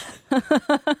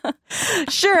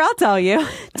 Sure, I'll tell you.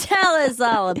 Tell us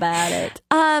all about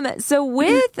it. So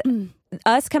with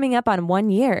us coming up on 1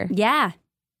 year Yeah.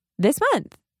 next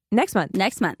month,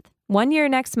 1 year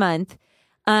next month,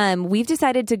 we've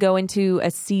decided to go into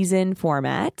a season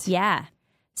format. Yeah.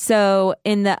 So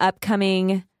in the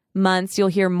upcoming months, you'll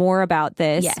hear more about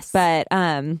this. Yes. But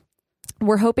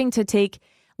we're hoping to take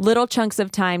little chunks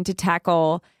of time to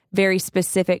tackle very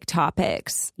specific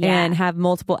topics and have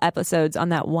multiple episodes on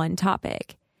that one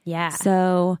topic. Yeah.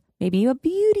 So maybe a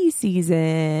beauty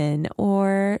season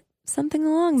or something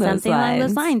along those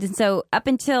lines. And so up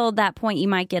until that point, you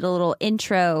might get a little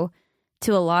intro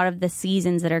to a lot of the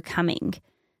seasons that are coming.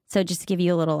 So just to give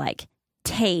you a little like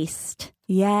taste.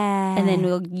 Yeah. And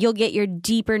then you'll get your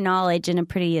deeper knowledge in a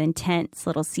pretty intense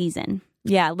little season.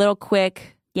 Yeah, little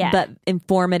quick but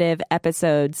informative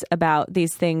episodes about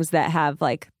these things that have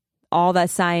like all the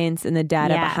science and the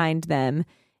data behind them.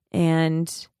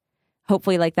 And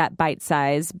hopefully like that bite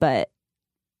size but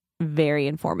very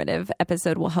informative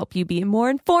episode will help you be more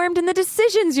informed in the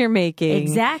decisions you're making.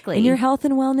 Exactly. In your health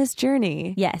and wellness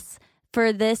journey. Yes.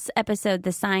 For this episode,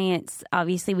 the science,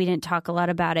 obviously we didn't talk a lot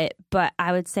about it, but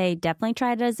I would say definitely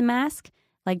try it as a mask.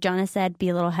 Like Jonna said, be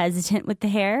a little hesitant with the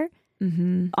hair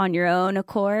on your own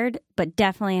accord. But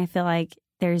definitely I feel like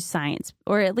there's science,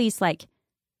 or at least like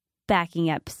backing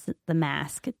up the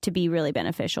mask to be really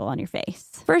beneficial on your face.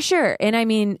 For sure. And I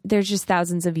mean, there's just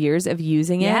thousands of years of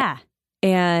using it. Yeah.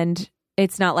 And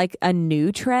it's not like a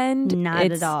new trend.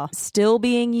 Not at all. Still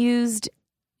being used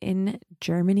in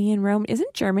Germany and Rome.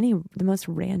 Isn't Germany the most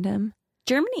random?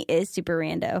 Germany is super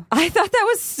rando. I thought that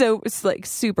was it's like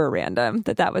super random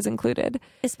that was included.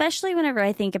 Especially whenever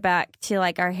I think back to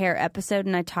like our hair episode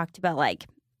and I talked about like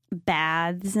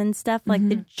baths and stuff. Like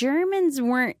the Germans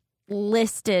weren't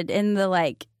listed in the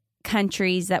like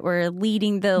countries that were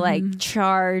leading the like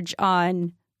charge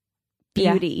on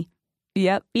beauty.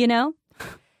 Yep. You know?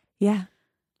 Yeah.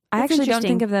 I actually don't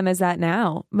think of them as that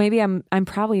now. Maybe I'm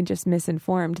probably just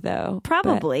misinformed though.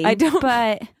 Probably. I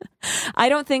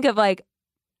don't think of like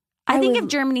I think of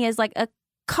Germany as like a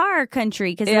car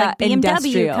country because like BMW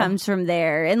industrial. comes from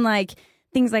there and like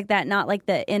things like that, not like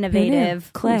the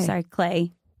innovative clay.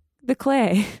 Clay. The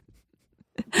clay.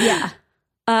 Yeah.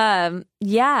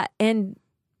 Yeah, and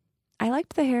I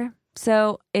liked the hair.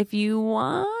 So if you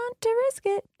want to risk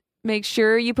it, make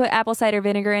sure you put apple cider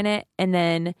vinegar in it, and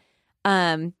then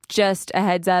just a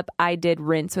heads up, I did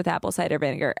rinse with apple cider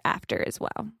vinegar after as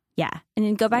well. Yeah. And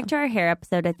then go back to our hair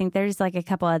episode. I think there's like a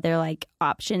couple other like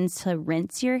options to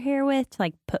rinse your hair with to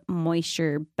like put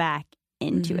moisture back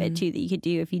into it too that you could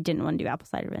do if you didn't want to do apple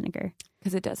cider vinegar.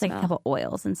 Because it does It's like a couple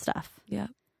oils and stuff. Yeah.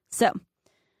 So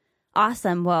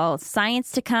awesome. Well,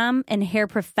 science to come and hair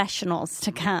professionals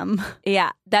to come.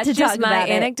 Yeah. That's to just talk my about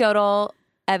it. anecdotal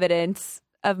evidence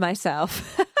of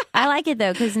myself. I like it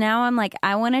though, because now I'm like,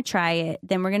 I want to try it.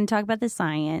 Then we're going to talk about the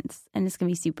science, and it's going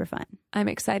to be super fun. I'm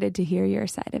excited to hear your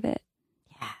side of it.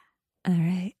 Yeah. All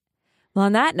right. Well,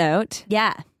 on that note,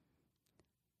 Yeah.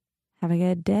 have a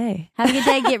good day. Have a good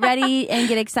day. Get ready and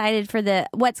get excited for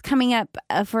what's coming up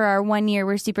for our 1 year.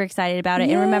 We're super excited about it.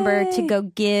 Yay. And remember to go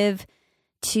give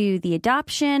to the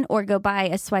adoption or go buy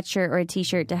a sweatshirt or a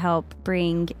t-shirt to help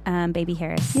bring baby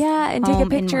Harris. Yeah, and take a home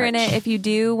picture in March. it if you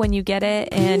do when you get it,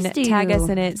 and Please do. tag us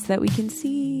in it so that we can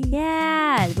see.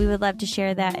 Yeah, we would love to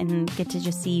share that and get to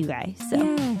just see you guys. So,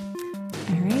 Yeah.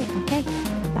 All right. okay.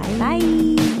 Bye.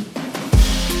 Bye.